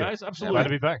 Absolutely, thank you, guys. Absolutely. Glad to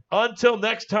be back. Until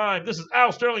next time, this is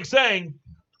Al Sterling saying,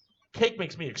 cake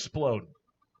makes me explode.